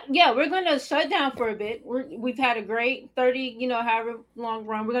 Yeah, we're gonna shut down for a bit. We've had a great 30, however long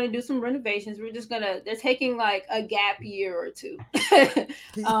run. We're gonna do some renovations. They're taking like a gap year or two. And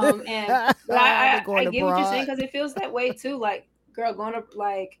but I get what you're saying because it feels that way too. Like, girl, going up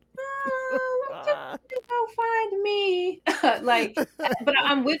like, go find me. Like, but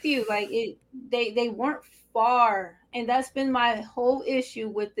I'm with you. Like they weren't far, and that's been my whole issue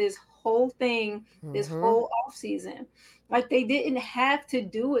with this whole thing, this whole off season. Like, they didn't have to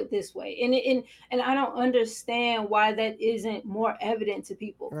do it this way. And I don't understand why that isn't more evident to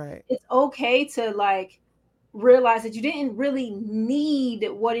people. Right. It's okay to like realize that you didn't really need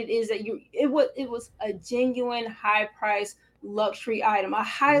what it is that it was a genuine high price luxury item, a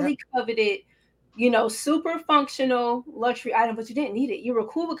highly coveted, super functional luxury item, but you didn't need it. You were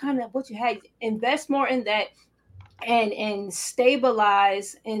cool with kind of what you had. Invest more in that and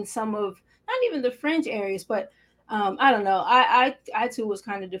stabilize in some of not even the fringe areas, but I don't know. I too was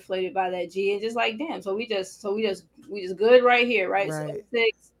kind of deflated by that, G, and just like, damn. So we just good right here, right? So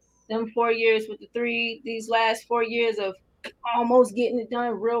 6, them 4 years with the 3, these last 4 years of almost getting it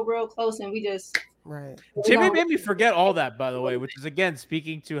done, real close, and we just Jimmy made me forget all that, by the way, which is again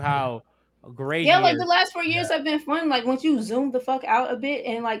speaking to how great. Yeah, like the last 4 years have been fun. Like once you zoom the fuck out a bit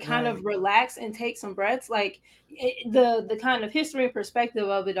and like kind of relax and take some breaths, like the kind of history and perspective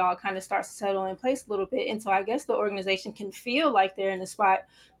of it all kind of starts to settle in place a little bit. And so I guess the organization can feel like they're in a spot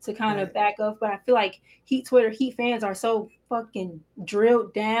to kind of back up. But I feel like Heat fans are so fucking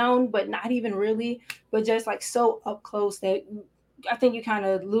drilled down, but not even really, but just like so up close that I think you kind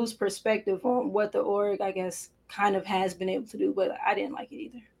of lose perspective on what the org, I guess, kind of has been able to do. But I didn't like it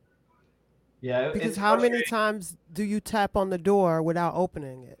either. Yeah, because how many times do you tap on the door without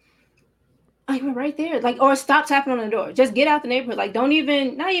opening it? I mean, right there, like, or stop tapping on the door. Just get out the neighborhood. Like, don't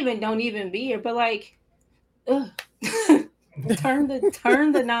even be here. But like, turn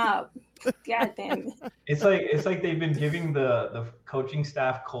the knob. God damn it! It's like they've been giving the coaching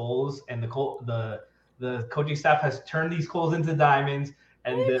staff coals, and the coaching staff has turned these coals into diamonds,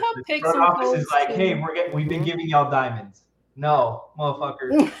 and the front office is like, hey, we've been giving y'all diamonds. No,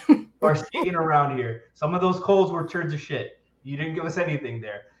 motherfuckers. Are skating around here. Some of those coals were turds of shit. You didn't give us anything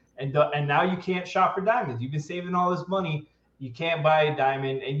there, and now you can't shop for diamonds. You've been saving all this money. You can't buy a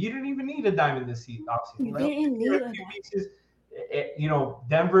diamond, and you didn't even need a diamond this offseason. You didn't need a diamond.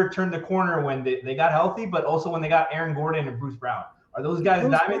 Denver turned the corner when they got healthy, but also when they got Aaron Gordon and Bruce Brown. Are those guys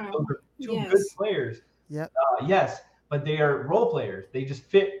diamonds? Those are two good players. Yep. Yes, but they are role players. They just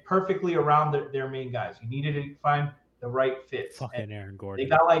fit perfectly around their main guys. You needed to find the right fit. Fucking Aaron Gordon. They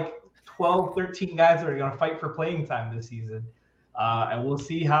got like 12, 13 guys that are going to fight for playing time this season. And we'll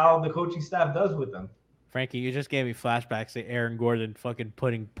see how the coaching staff does with them. Frankie, you just gave me flashbacks to Aaron Gordon fucking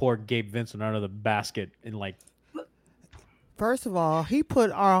putting poor Gabe Vincent under the basket in like. First of all, he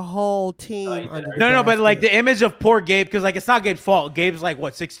put our whole team under the No, but like basket. the image of poor Gabe, because like it's not Gabe's fault. Gabe's like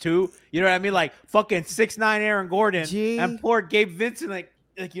what 6'2", you know what I mean? Like fucking 6'9" Aaron Gordon and poor Gabe Vincent, like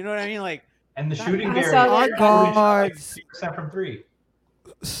you know what I mean? Like and the shooting there, our guards, 6% from three.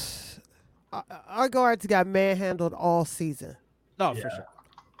 Our guards got manhandled all season. No, for sure.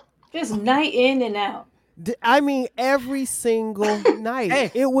 Just night in and out. I mean, every single night.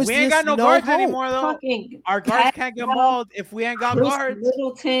 Hey, it was we ain't just got no no guards hope. anymore though. Our guards can't get mauled if we ain't got Bruce guards.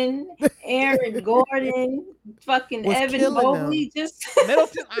 Middleton, Aaron Gordon, fucking Was Evan killing Mobley, just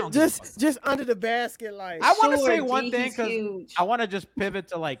Middleton, I don't give a fuck. just under the basket, like. I want to Sure, say one G, thing he's because huge. I want to just pivot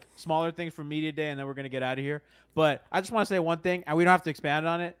to like smaller things for media day, and then we're gonna get out of here. But I just want to say one thing, and we don't have to expand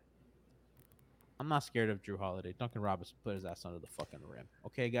on it. I'm not scared of Drew Holiday. Duncan Robinson put his ass under the fucking rim.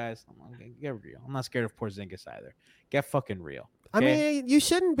 Okay, guys, get real. I'm not scared of Porzingis either. Get fucking real. I okay? mean, you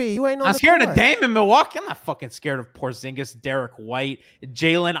shouldn't be. You ain't on I'm the scared court. of Dame in Milwaukee. I'm not fucking scared of Porzingis, Derek White,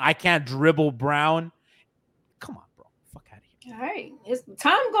 Jalen. I can't dribble Brown. Come on, bro. Fuck out of here. all right. It's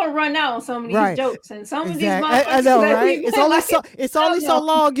time gonna run out on some of these Right. jokes and some of these Exactly. motherfuckers. I know, that right? we It's been only like, so it's only so know.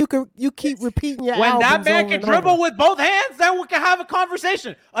 long you keep repeating your When that albums man over can and dribble over. with both hands, then we can have a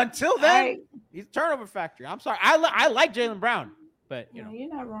conversation. Until then, Right. he's turnover factory. I'm sorry. I like Jalen Brown, but you No, know, you're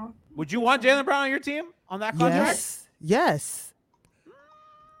not wrong. would you want Jalen Brown on your team on that contract? Yes.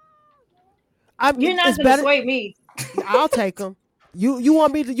 You're not it's gonna better. sway me. I'll take him. You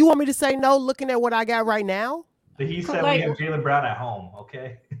want me to say no? Looking at what I got right now, But he said Like- we have Jalen Brown at home,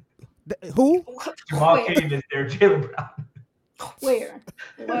 okay? who? Jamal Where? Cain is there, Jalen Brown. Where?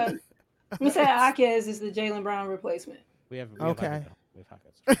 What? We said Akez is the Jalen Brown replacement. We have Okay. Hawkins. We have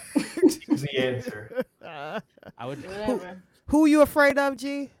Hawkins. Is the answer. I would. Whatever. Who you afraid of,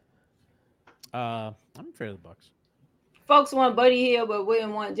 G? I'm afraid of the Bucks. Folks want Buddy Hield, but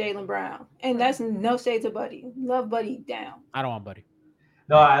wouldn't want Jalen Brown. And that's no shade to Buddy. Love Buddy down. I don't want Buddy.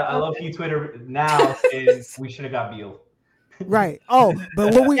 No, I love he Twitter now saying we should have got Beal. Right. Oh,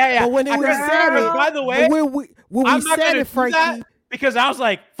 but when we Yeah. but when I we heard- said it, by the way, when we I'm not said gonna it, do Frankie. that because I was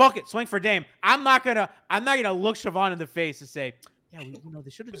like, "Fuck it, swing for Dame." I'm not gonna look Siobhan in the face and say, "Yeah, they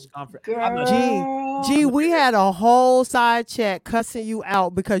should have just gone for." I'm not- Girl. G, we had a whole side chat cussing you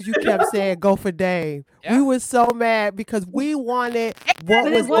out because you kept saying go for Dame. Yeah. We were so mad because we wanted what But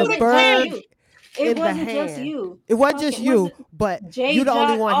was it the wasn't bird. just you. in It the wasn't just hand. you. It wasn't Fuck, just it you, wasn't- but Jay you the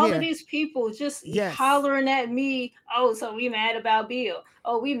only Jock, one all here. of these people just Yes. hollering at me. Oh, so we mad about Bill.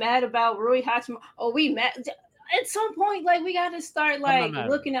 Oh, we mad about Rui Hachimura. Oh, we mad. At some point, like we got to start like mad.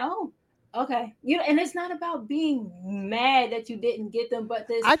 looking at. Oh, okay. And it's not about being mad that you didn't get them, but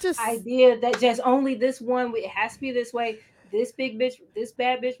this I just idea that just only this one. It has to be this way. This big bitch, this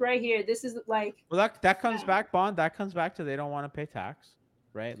bad bitch right here. This is like Well, that comes back, Bond. That comes back to they don't want to pay tax,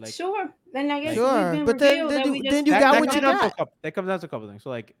 right? Like sure. Then I guess Sure, we've been but then- revealed then that you- we then just you got what comes you down to a got. couple- That comes down to a couple things. So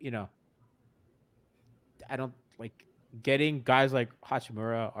like I don't like getting guys like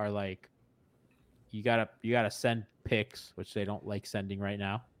Hachimura are like you gotta send picks, which they don't like sending right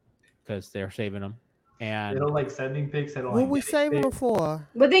now because they're saving them. They And don't like sending picks. They don't what like we getting saving them picks. for?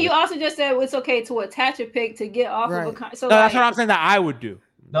 But then you also just said it's okay to attach a pick to get off of a Right. so no, that's like, what I'm saying that I would do.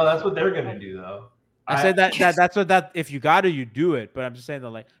 No, that's what they're gonna do though. I said that's what that if you got to you do it, but I'm just saying that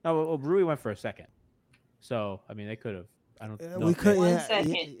like no, well, Rui went for a second, so I mean they could have. I don't know. We if they- could. One Yeah,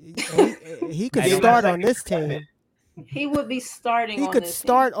 second. he could I don't start know. on this team. he would be starting. He on could this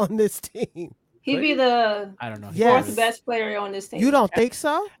start Team. on this team. He'd be the I don't know. Yes. fourth best player on this team. You don't think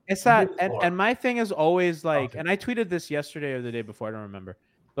so? It's that, Good and, lord. and my thing is always like, Okay. and I tweeted this yesterday or the day before, I don't remember,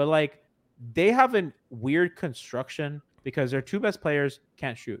 but like they have a weird construction because their two best players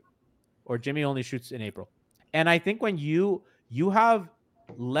can't shoot, or Jimmy only shoots in April, and I think when you have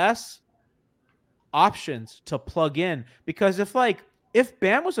less options to plug in, because if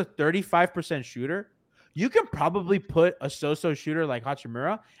Bam was a 35% shooter, you can probably put a so-so shooter like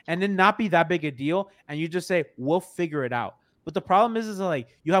Hachimura and then not be that big a deal, and you just say we'll figure it out. But the problem is like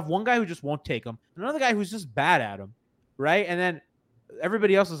you have one guy who just won't take them, another guy who's just bad at them, right? And then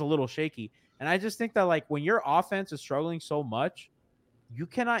everybody else is a little shaky. And I just think that like when your offense is struggling so much, you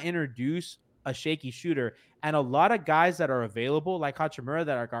cannot introduce a shaky shooter. And a lot of guys that are available, like Hachimura,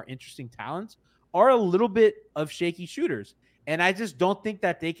 that are interesting talents, are a little bit of shaky shooters. And I just don't think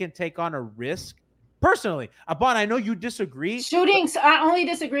that they can take on a risk. Personally, Abon, I know you disagree. Shooting, I only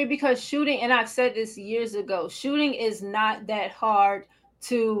disagree because shooting, and I've said this years ago, shooting is not that hard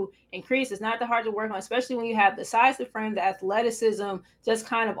to increase. It's not that hard to work on, especially when you have the size, the frame, the athleticism, just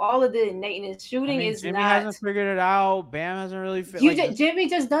kind of all of the innateness. Shooting is Jimmy not. hasn't figured it out. Bam hasn't really. Jimmy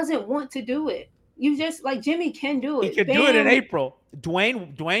just doesn't want to do it. You just like Jimmy can do it. He could do it in April.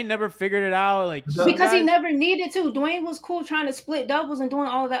 Dwayne never figured it out. Like because he never needed to. Dwayne was cool trying to split doubles and doing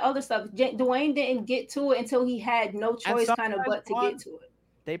all of that other stuff. Dwayne didn't get to it until he had no choice kind of but to get to it.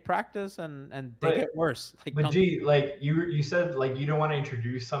 They practice and they get worse. But like you said, like you don't want to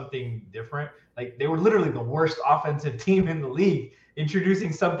introduce something different. Like they were literally the worst offensive team in the league.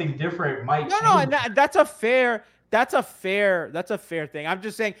 Introducing something different might that's a fair thing. I'm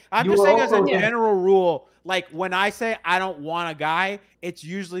just saying as a general rule, like when I say I don't want a guy, it's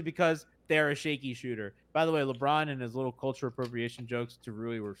usually because they're a shaky shooter. By the way, LeBron and his little culture appropriation jokes to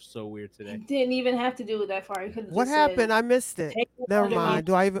Rui were so weird today. Didn't even have to do it that far. What happened? I missed it. Never mind.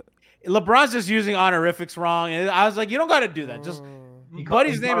 Do I even? LeBron's just using honorifics wrong, and I was like, you don't got to do that. Just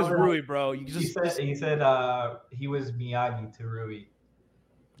Buddy's name is Rui, bro. He said he was Miyagi to Rui.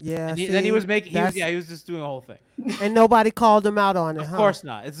 Yeah. And then he was making. He was just doing a whole thing. And nobody called him out on it. Of course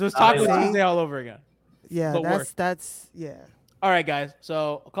not. It was Taco Tuesday all over again. Yeah, that's yeah. All right, guys.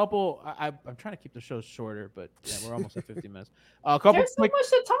 So a couple. I'm trying to keep the show shorter, but yeah, we're almost at 50 minutes. A couple. There's so much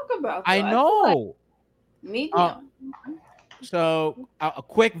to talk about. I know. Me. So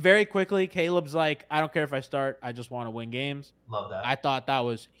very quickly, Caleb's like, I don't care if I start. I just want to win games. Love that. I thought that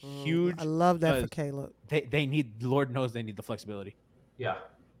was huge. I love that for Caleb. They need. Lord knows they need the flexibility. Yeah.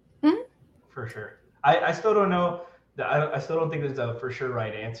 For sure. I still don't know. I still don't think there's a for sure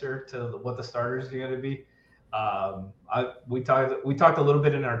right answer to what the starters are going to be. We talked a little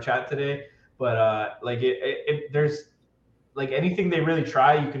bit in our chat today, but like there's like anything they really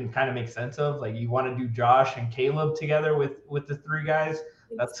try, you can kind of make sense of. Like you want to do Josh and Caleb together with the three guys.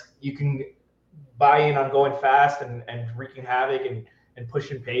 That's you can buy in on going fast and wreaking havoc and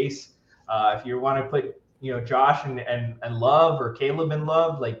pushing pace. If you want to put Josh and Love or Caleb and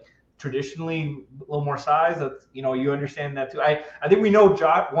Love, like traditionally a little more size, that's you understand that too. I think we know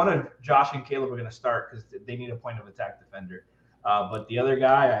Josh and Caleb are going to start because they need a point of attack defender, but the other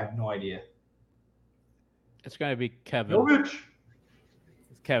guy I have no idea. It's going to be Kevin. Jovic.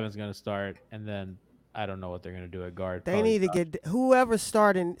 Kevin's going to start, and then I don't know what they're going to do at guard. They need to get whoever's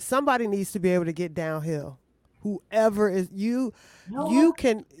starting. Somebody needs to be able to get downhill. Whoever is you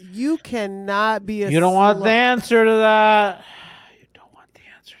cannot be a. You don't want the answer to that. You don't want the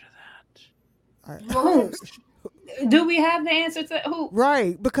answer to that. Do we have the answer to who?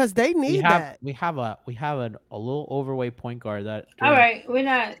 Right, because they need that. We have a little overweight point guard that. All right, we're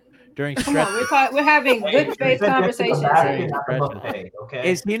not. During Come on, we're having good faith conversations.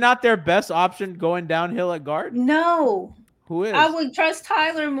 Okay. Is he not their best option going downhill at guard? No. Who is? I would trust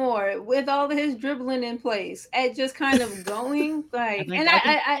Tyler more with all of his dribbling in place at just kind of going like.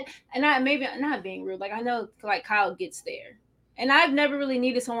 I maybe not being rude. Like I know like Kyle gets there, and I've never really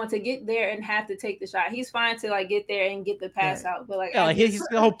needed someone to get there and have to take the shot. He's fine to like get there and get the pass out, but like he's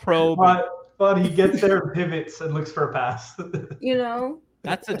the whole pro. But he gets there, pivots, and looks for a pass.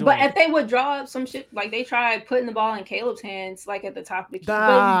 That's a. But if they would draw up some shit, like they tried putting the ball in Caleb's hands, like at the top of the key,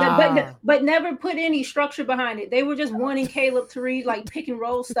 but never put any structure behind it. They were just wanting Caleb to read like pick and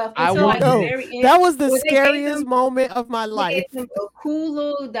roll stuff until like the very end. That was the scariest moment of my life. A cool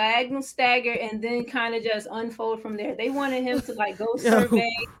little diagonal stagger, and then kind of just unfold from there. They wanted him to like go survey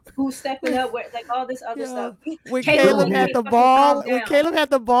who's stepping up, with like all this other stuff. When Caleb had the ball,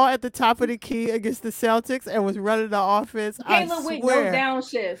 at the top of the key against the Celtics and was running the offense, Caleb went no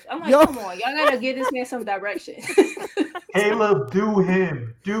downshift. I'm like, come on, y'all gotta give this man some direction. Caleb, do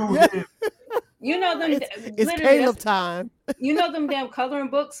him. You know them. It's Caleb time. You know them damn coloring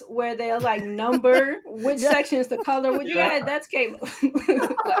books where they'll like number which sections to color. What you got? That's Caleb.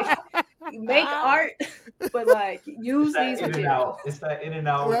 Like, make art, but like use these materials. It's that in and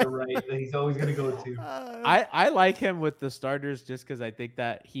out with the right that he's always gonna go to. I like him with the starters just because I think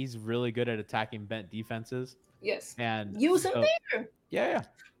that he's really good at attacking bent defenses. Yes, and use him there. Yeah,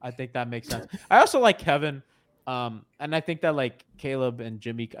 I think that makes sense. I also like Kevin. And I think that like Caleb and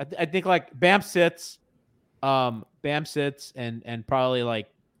Jimmy, I think like Bam sits and probably like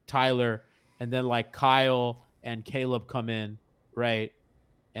Tyler, and then like Kyle and Caleb come in, right?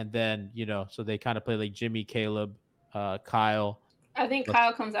 And then so they kind of play like Jimmy, Caleb, Kyle. I think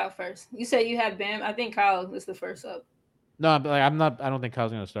Kyle comes out first. You said you had Bam. I think Kyle is the first up. No, but like I don't think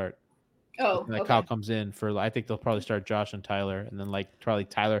Kyle's gonna start. Oh, Like okay. Kyle comes in for, I think they'll probably start Josh and Tyler, and then like probably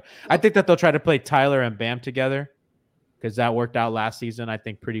Tyler. I think that they'll try to play Tyler and Bam together because that worked out last season, I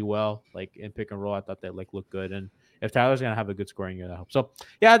think, pretty well. Like in pick and roll, I thought they like looked good. And if Tyler's gonna have a good scoring year, that helps. So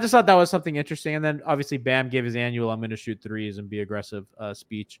yeah, I just thought that was something interesting. And then obviously Bam gave his annual "I'm gonna shoot threes and be aggressive"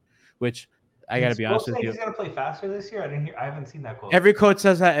 speech, which I gotta be honest with you. He's gonna play faster this year. I haven't seen that quote. Every coach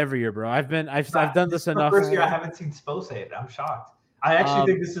says that every year, bro. I've done this enough. First year I haven't seen Spo say it. I'm shocked. I actually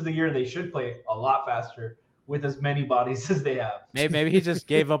think this is the year they should play a lot faster with as many bodies as they have. Maybe he just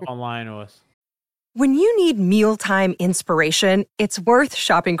gave up on lying to us. When you need mealtime inspiration, it's worth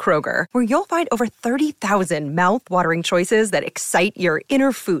shopping Kroger, where you'll find over 30,000 mouthwatering choices that excite your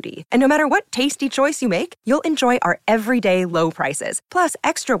inner foodie. And no matter what tasty choice you make, you'll enjoy our everyday low prices, plus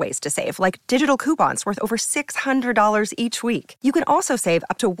extra ways to save, like digital coupons worth over $600 each week. You can also save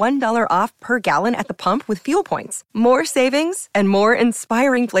up to $1 off per gallon at the pump with fuel points. More savings and more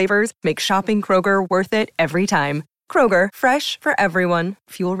inspiring flavors make shopping Kroger worth it every time. Kroger, fresh for everyone.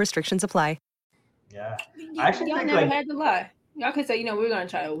 Fuel restrictions apply. Yeah, Y'all never had to lie. Y'all could say, we're gonna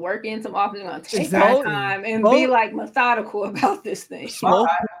try to work in some offense. We're gonna take Exactly. our time and be like methodical about this thing. Slow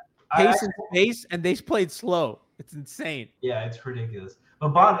pace and space, and they played slow. It's insane. Yeah, it's ridiculous. But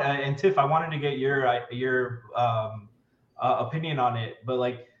Bond and Tiff, I wanted to get your opinion on it. But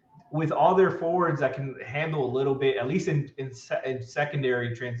like with all their forwards that can handle a little bit, at least in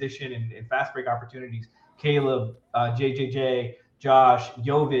secondary transition and in fast break opportunities, Caleb, JJJ, Josh,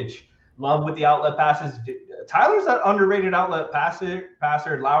 Jovic. Love with the outlet passes. Tyler's an underrated outlet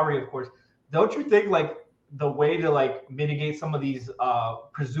passer. Lowry, of course. Don't you think like the way to like mitigate some of these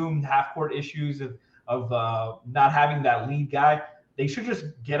presumed half court issues of not having that lead guy, they should just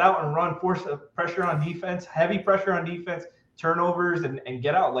get out and run, force pressure on defense, heavy pressure on defense, turnovers, and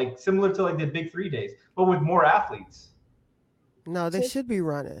get out, like similar to like the big 3 days, but with more athletes. No, they should be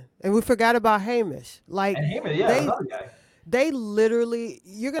running. And we forgot about Hamish. Like, and Hamish, another guy. They literally,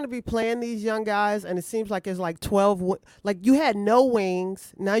 you're going to be playing these young guys, and it seems like it's like 12. Like, you had no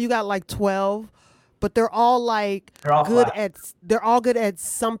wings. Now you got like 12, but they're all good at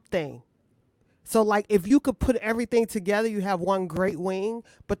something. So, like, if you could put everything together, you have one great wing,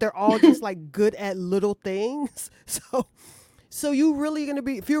 but they're all just like good at little things. So you really going to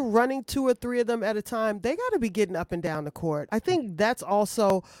be, if you're running 2 or 3 of them at a time, they got to be getting up and down the court. I think that's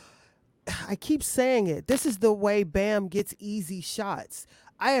also, I keep saying it, this is the way Bam gets easy shots.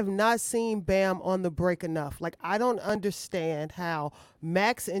 I have not seen Bam on the break enough. Like, I don't understand how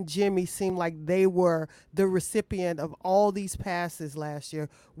Max and Jimmy seem like they were the recipient of all these passes last year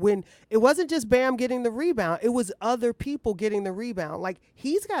when it wasn't just Bam getting the rebound. It was other people getting the rebound. Like,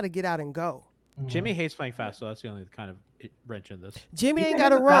 he's got to get out and go. Jimmy hates playing fast, so that's the only kind of wrench in this. Jimmy ain't got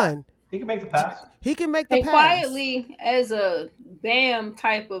to run. He can make the pass. He can make the pass. Quietly, as a Bam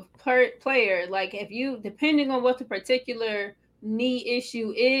type of player, like if you, depending on what the particular knee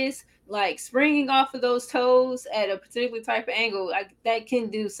issue is, like springing off of those toes at a particular type of angle, that can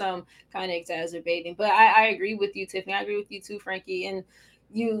do some kind of exacerbating. But I agree with you, Tiffany. I agree with you too, Frankie. And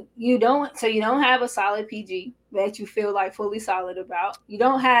you don't have a solid PG that you feel like fully solid about. You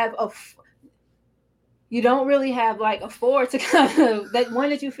don't really have like a forward to kind of that one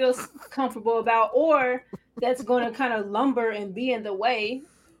that you feel comfortable about, or that's going to kind of lumber and be in the way,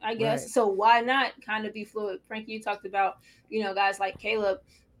 I guess. Right. So why not kind of be fluid? Frankie, you talked about, guys like Caleb.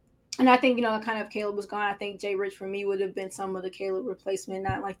 And I think, kind of Caleb was gone. I think Jay Rich for me would have been some of the Caleb replacement,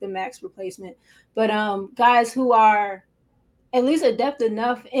 not like the Max replacement. But guys who are at least adept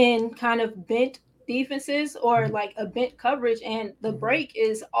enough in kind of bent defenses or like a bent coverage. And the break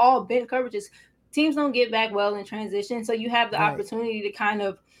is all bent coverages. Teams don't get back well in transition. So you have the opportunity to kind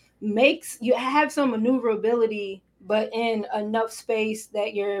of you have some maneuverability, but in enough space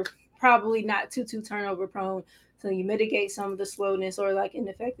that you're probably not too turnover prone. So you mitigate some of the slowness or like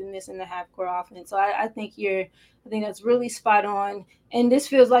ineffectiveness in the half court offense. So I think that's really spot on. And this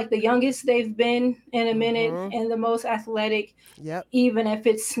feels like the youngest they've been in a minute and the most athletic, even if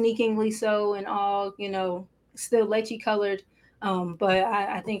it's sneakingly so and all, still lychee colored. But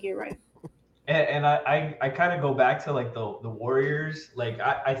I think you're right. And I kind of go back to like the Warriors. Like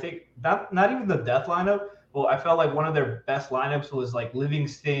I think not even the death lineup. Well, I felt like one of their best lineups was like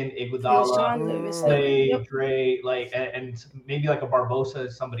Livingston, Iguodala, Clay, Dre, like and maybe like a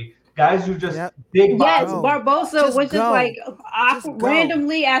Barbosa, somebody. Guys who just big bodies. Yes, Barbosa was just like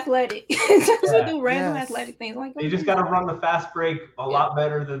randomly athletic. Do random athletic things like that. They just got to run the fast break a lot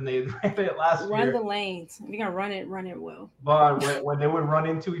better than they ran it last year. Run the lanes. If you're gonna run it well. But when they would run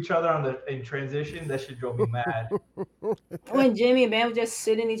into each other in transition, that shit drove me mad. When Jimmy and Bam would just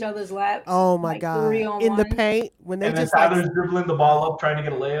sit in each other's laps. Oh my God! In the paint when they and just then Tyler's dribbling the ball up, trying to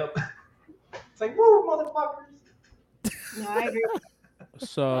get a layup. It's like, woo, motherfuckers. No, I agree.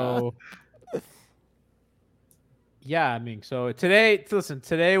 So yeah, I mean, so today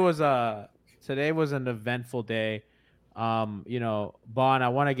was an eventful day. You know, Bon, I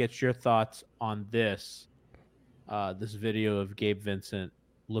want to get your thoughts on this video of Gabe Vincent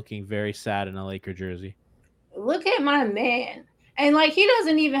looking very sad in a Laker jersey. Look at my man. And like, he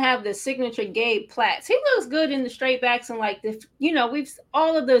doesn't even have the signature Gabe plaits. He looks good in the straight backs and like the, you know, we've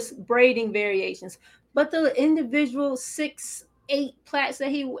all of those braiding variations, but the individual 6-8 plaits that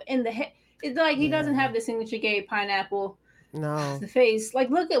he in the head, it's like he doesn't have the signature Gabe pineapple. No. The face. Like,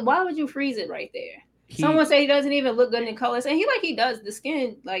 look at, why would you freeze it right there? Someone say he doesn't even look good in colors, and he does. The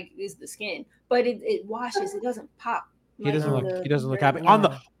skin is the skin, but it washes. It doesn't pop. He doesn't look happy. On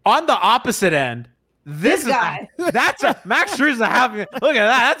the opposite end, this guy. That's a Max Strus happy. Look at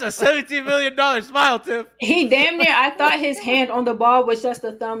that. That's a $17 million smile, Tiff. He damn near. I thought his hand on the ball was just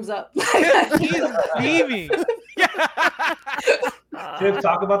a thumbs up. He's beaming. Tiff,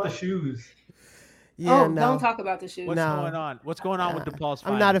 talk about the shoes. Yeah, don't talk about the shoes. What's going on? What's going on with DePaul's?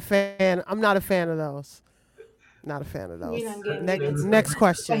 I'm not a fan. I'm not a fan of those. Not a fan of those. Next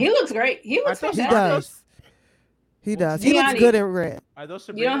question. But he looks great. He looks fantastic. He does. He does. He looks good in red. Are those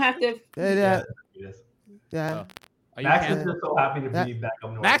Sabrinas? You don't have to. Yeah. Max is just so happy to be back up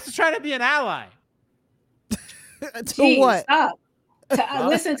north. Max is trying to be an ally. To what? Stop.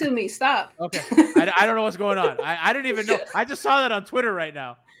 Listen to me. Stop. Okay. I don't know what's going on. I didn't even know. I just saw that on Twitter right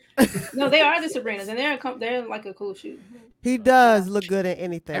now. No, they are the Sabrinas, and they're like a cool shoe. He does look good at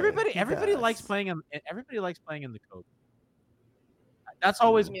anything. Everybody likes playing him. Everybody likes playing in the Kobe. That's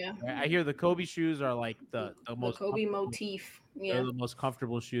always. Yeah. I hear the Kobe shoes are like the most Kobe motif. Yeah. They're the most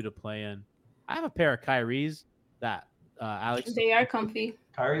comfortable shoe to play in. I have a pair of Kyrie's that Alex. They are comfy.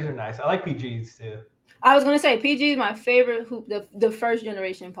 Kyrie's are nice. I like PGs too. I was gonna say PG is my favorite hoop, the first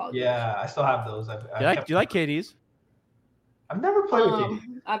generation Paul George. Yeah, I still have those. Do you like KD's? I've never played with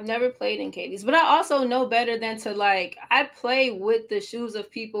KD. I've never played in KD's, but I also know better than to like. I play with the shoes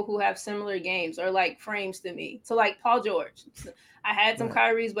of people who have similar games or like frames to me. So like Paul George, I had some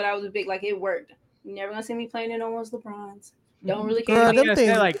Kyrie's, but I was a big like it worked. You're never gonna see me playing in almost LeBrons. Don't really care. Them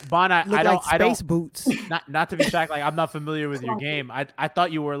things like Bon, I don't. Space boots. Not to be fact, like I'm not familiar with your game. I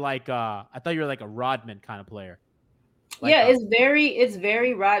thought you were like a Rodman kind of player. Like, yeah, it's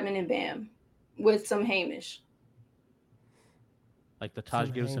very Rodman and Bam with some Hamish. Like the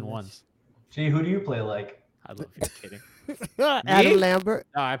Taj Gibson ones. Gee, who do you play like? I love you kidding. Adam Lambert.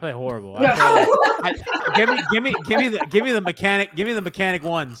 No, I play horrible. Give me the mechanic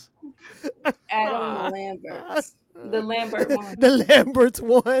ones. Adam Lambert. The Lambert one. The Lambert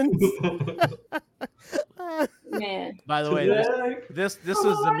ones. Man. By the way, this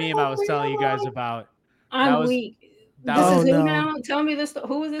was the meme I was telling you guys about. I'm weak. This is who now? Tell me this.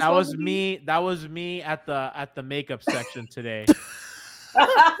 Who was this? That was me. That was me at the makeup section today.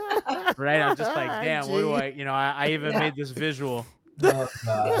 Right? I'm just like, damn. What do I even made this visual. Oh,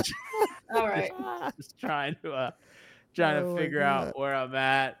 God. All right. Just trying to figure out where I'm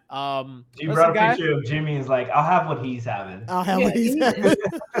at. You brought a picture of Jimmy and is like, I'll have what he's having. I'll have what he's having.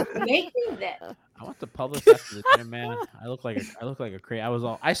 Make me that. I want to publish after the gym, man. I look like a crazy.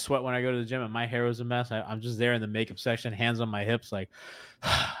 I sweat when I go to the gym and my hair was a mess. I'm just there in the makeup section, hands on my hips, like,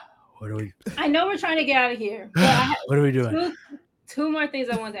 what do we? I know we're trying to get out of here. But what are we doing? Two more things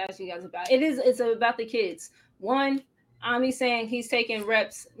I want to ask you guys about. It's about the kids. One, Ami saying he's taking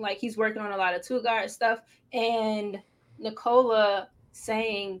reps, like he's working on a lot of two guard stuff, and Nicola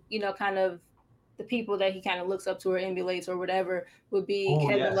saying, kind of the people that he kind of looks up to or emulates or whatever would be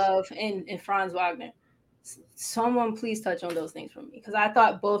Kevin Love and Franz Wagner. Someone please touch on those things for me, because I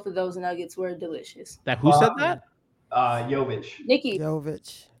thought both of those nuggets were delicious. Who said that?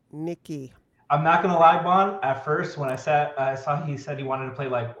 Jovic. Nikki. I'm not gonna lie, Bon. At first, when I saw he said he wanted to play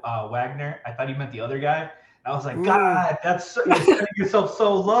like Wagner, I thought he meant the other guy. I was like, God, you're setting yourself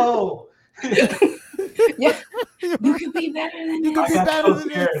so low. Yeah, you can be better than this. I got so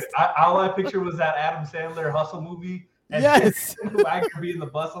scared. All I pictured was that Adam Sandler Hustle movie. And yes, Wagner being the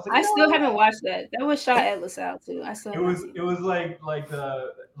bus. I still haven't watched that. That was shot at LaSalle too. It was like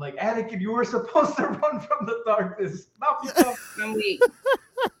Anakin, you were supposed to run from the darkness, not become. I'm weak.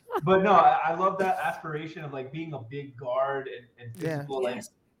 But no, I love that aspiration of like being a big guard and physical. Yes.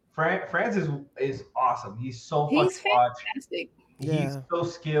 Like Franz is awesome. He's so fun to watch. Fantastic. He's so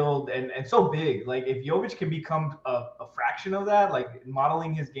skilled and so big. Like if Jovic can become a fraction of that, like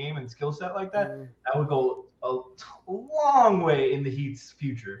modeling his game and skill set like that, that would go a long way in the Heat's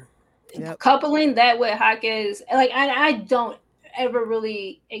future. Yep. Coupling that with Jaquez, like I don't ever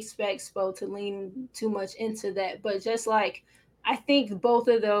really expect Spo to lean too much into that, but just like I think both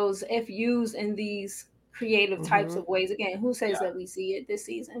of those, if used in these creative types of ways, again, who says that we see it this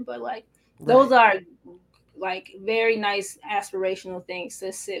season? But like those are like very nice aspirational things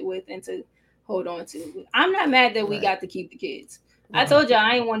to sit with and to hold on to. I'm not mad that we got to keep the kids. I told you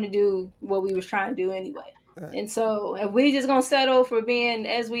I didn't want to do what we was trying to do anyway. And so if we just gonna settle for being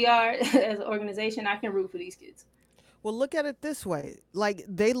as we are as an organization, I can root for these kids. Well, look at it this way. Like,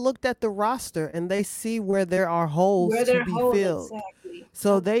 they looked at the roster and they see where there are holes to be filled. Exactly.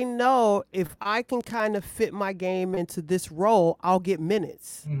 So they know if I can kind of fit my game into this role, I'll get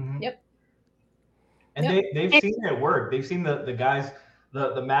minutes. Yep. And they've seen it work. They've seen the guys,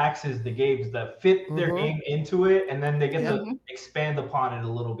 the Maxes, the Gabes that fit their game into it, and then they get to expand upon it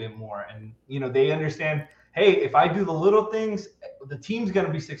a little bit more. And, you know, they understand, hey, if I do the little things, the team's going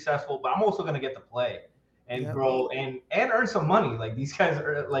to be successful, but I'm also going to get to play and grow and earn some money. Like, these guys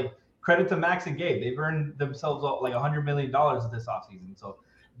are, like, credit to Max and Gabe. They've earned themselves like $100 million this offseason. So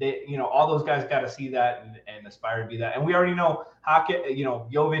they, you know, all those guys got to see that and aspire to be that. And we already know Hackett, you know,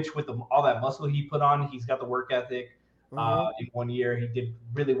 Jovic with all that muscle he put on, he's got the work ethic. In 1 year, he did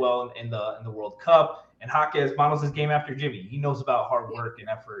really well in the World Cup. And Hackett models his game after Jimmy. He knows about hard work and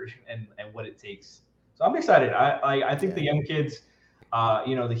effort and what it takes. So I'm excited. I think the young kids,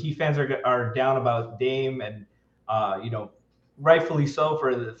 you know, the Heat fans are down about Dame, and you know, rightfully so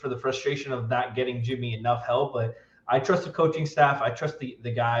for the frustration of not getting Jimmy enough help. But I trust the coaching staff. I trust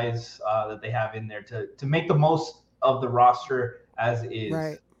the guys that they have in there to make the most of the roster as is.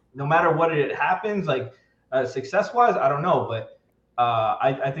 Right. No matter what it happens, like success-wise, I don't know, but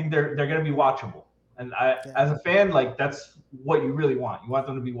I think they're going to be watchable. And as a fan, like, that's what you really want. You want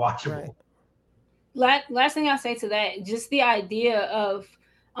them to be watchable. Right. Last thing I'll say to that, just the idea of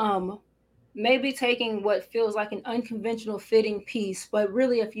maybe taking what feels like an unconventional fitting piece, but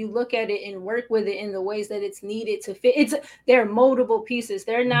really if you look at it and work with it in the ways that it's needed to fit, they're moldable pieces.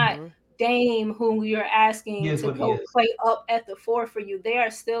 They're not Dame whom you're asking to go play up at the 4 for you. They are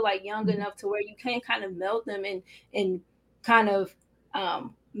still like young enough to where you can kind of meld them and kind of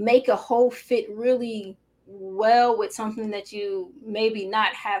make a whole fit really well with something that you maybe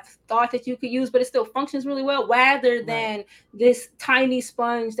not have thought that you could use, but it still functions really well, rather than this tiny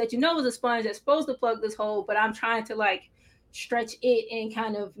sponge that you know is a sponge that's supposed to plug this hole, but I'm trying to like stretch it and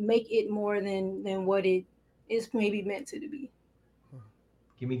kind of make it more than what it is maybe meant to be.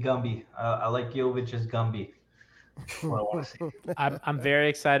 Give me Gumby. I like Jovic's Gumby. I'm very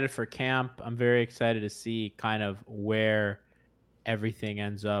excited for camp. I'm very excited to see kind of where everything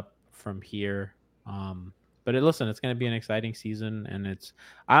ends up from here. But listen, it's going to be an exciting season, and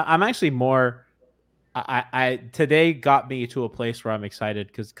I'm actually more. I today got me to a place where I'm excited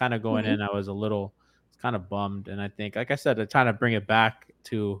because kind of going in, I was kind of bummed, and I think, like I said, to kind of bring it back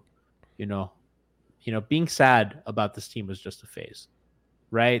to, you know, being sad about this team was just a phase,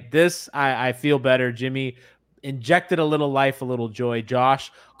 right? This I feel better. Jimmy injected a little life, a little joy.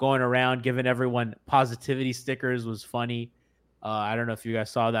 Josh going around giving everyone positivity stickers was funny. I don't know if you guys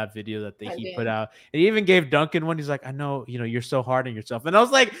saw that video that he put out. And he even gave Duncan one. He's like, I know, you know, you're so hard on yourself. And I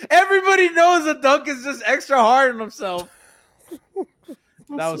was like, everybody knows that Duncan's just extra hard on himself.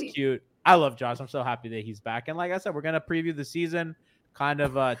 That was cute. I love Josh. I'm so happy that he's back. And like I said, we're going to preview the season. Kind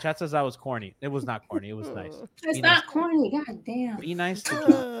of, Chat says that was corny. It was not corny. It was nice. It's not corny. God damn. Be nice to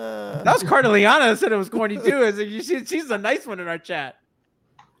Josh. That was Cardeliana that said it was corny too. As she's the nice one in our chat.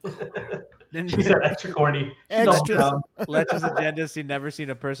 She said extra corny. Extra. Lecher's agenda. She never seen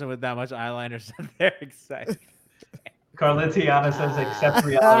a person with that much eyeliner. So they're excited. Carletiana says except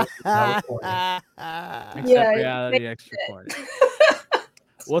reality. Except reality, extra corny.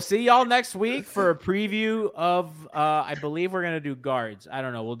 We'll see y'all next week for a preview of. I believe we're gonna do guards. I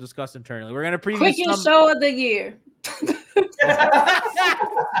don't know. We'll discuss internally. We're gonna preview quickest show of the year.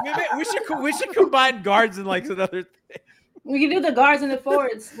 we should combine guards and like another thing. We can do the guards and the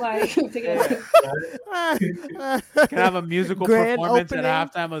forwards like together. Can have a musical performance at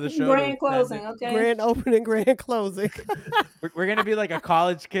halftime of the show. Grand closing, okay. Grand opening, grand closing. We're gonna be like a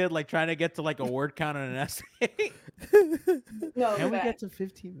college kid, like trying to get to like a word count on an essay. No, can we get to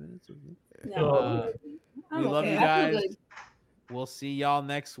 15 minutes? No, we love you guys. We'll see y'all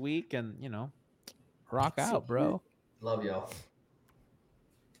next week, and rock out, bro. Love y'all.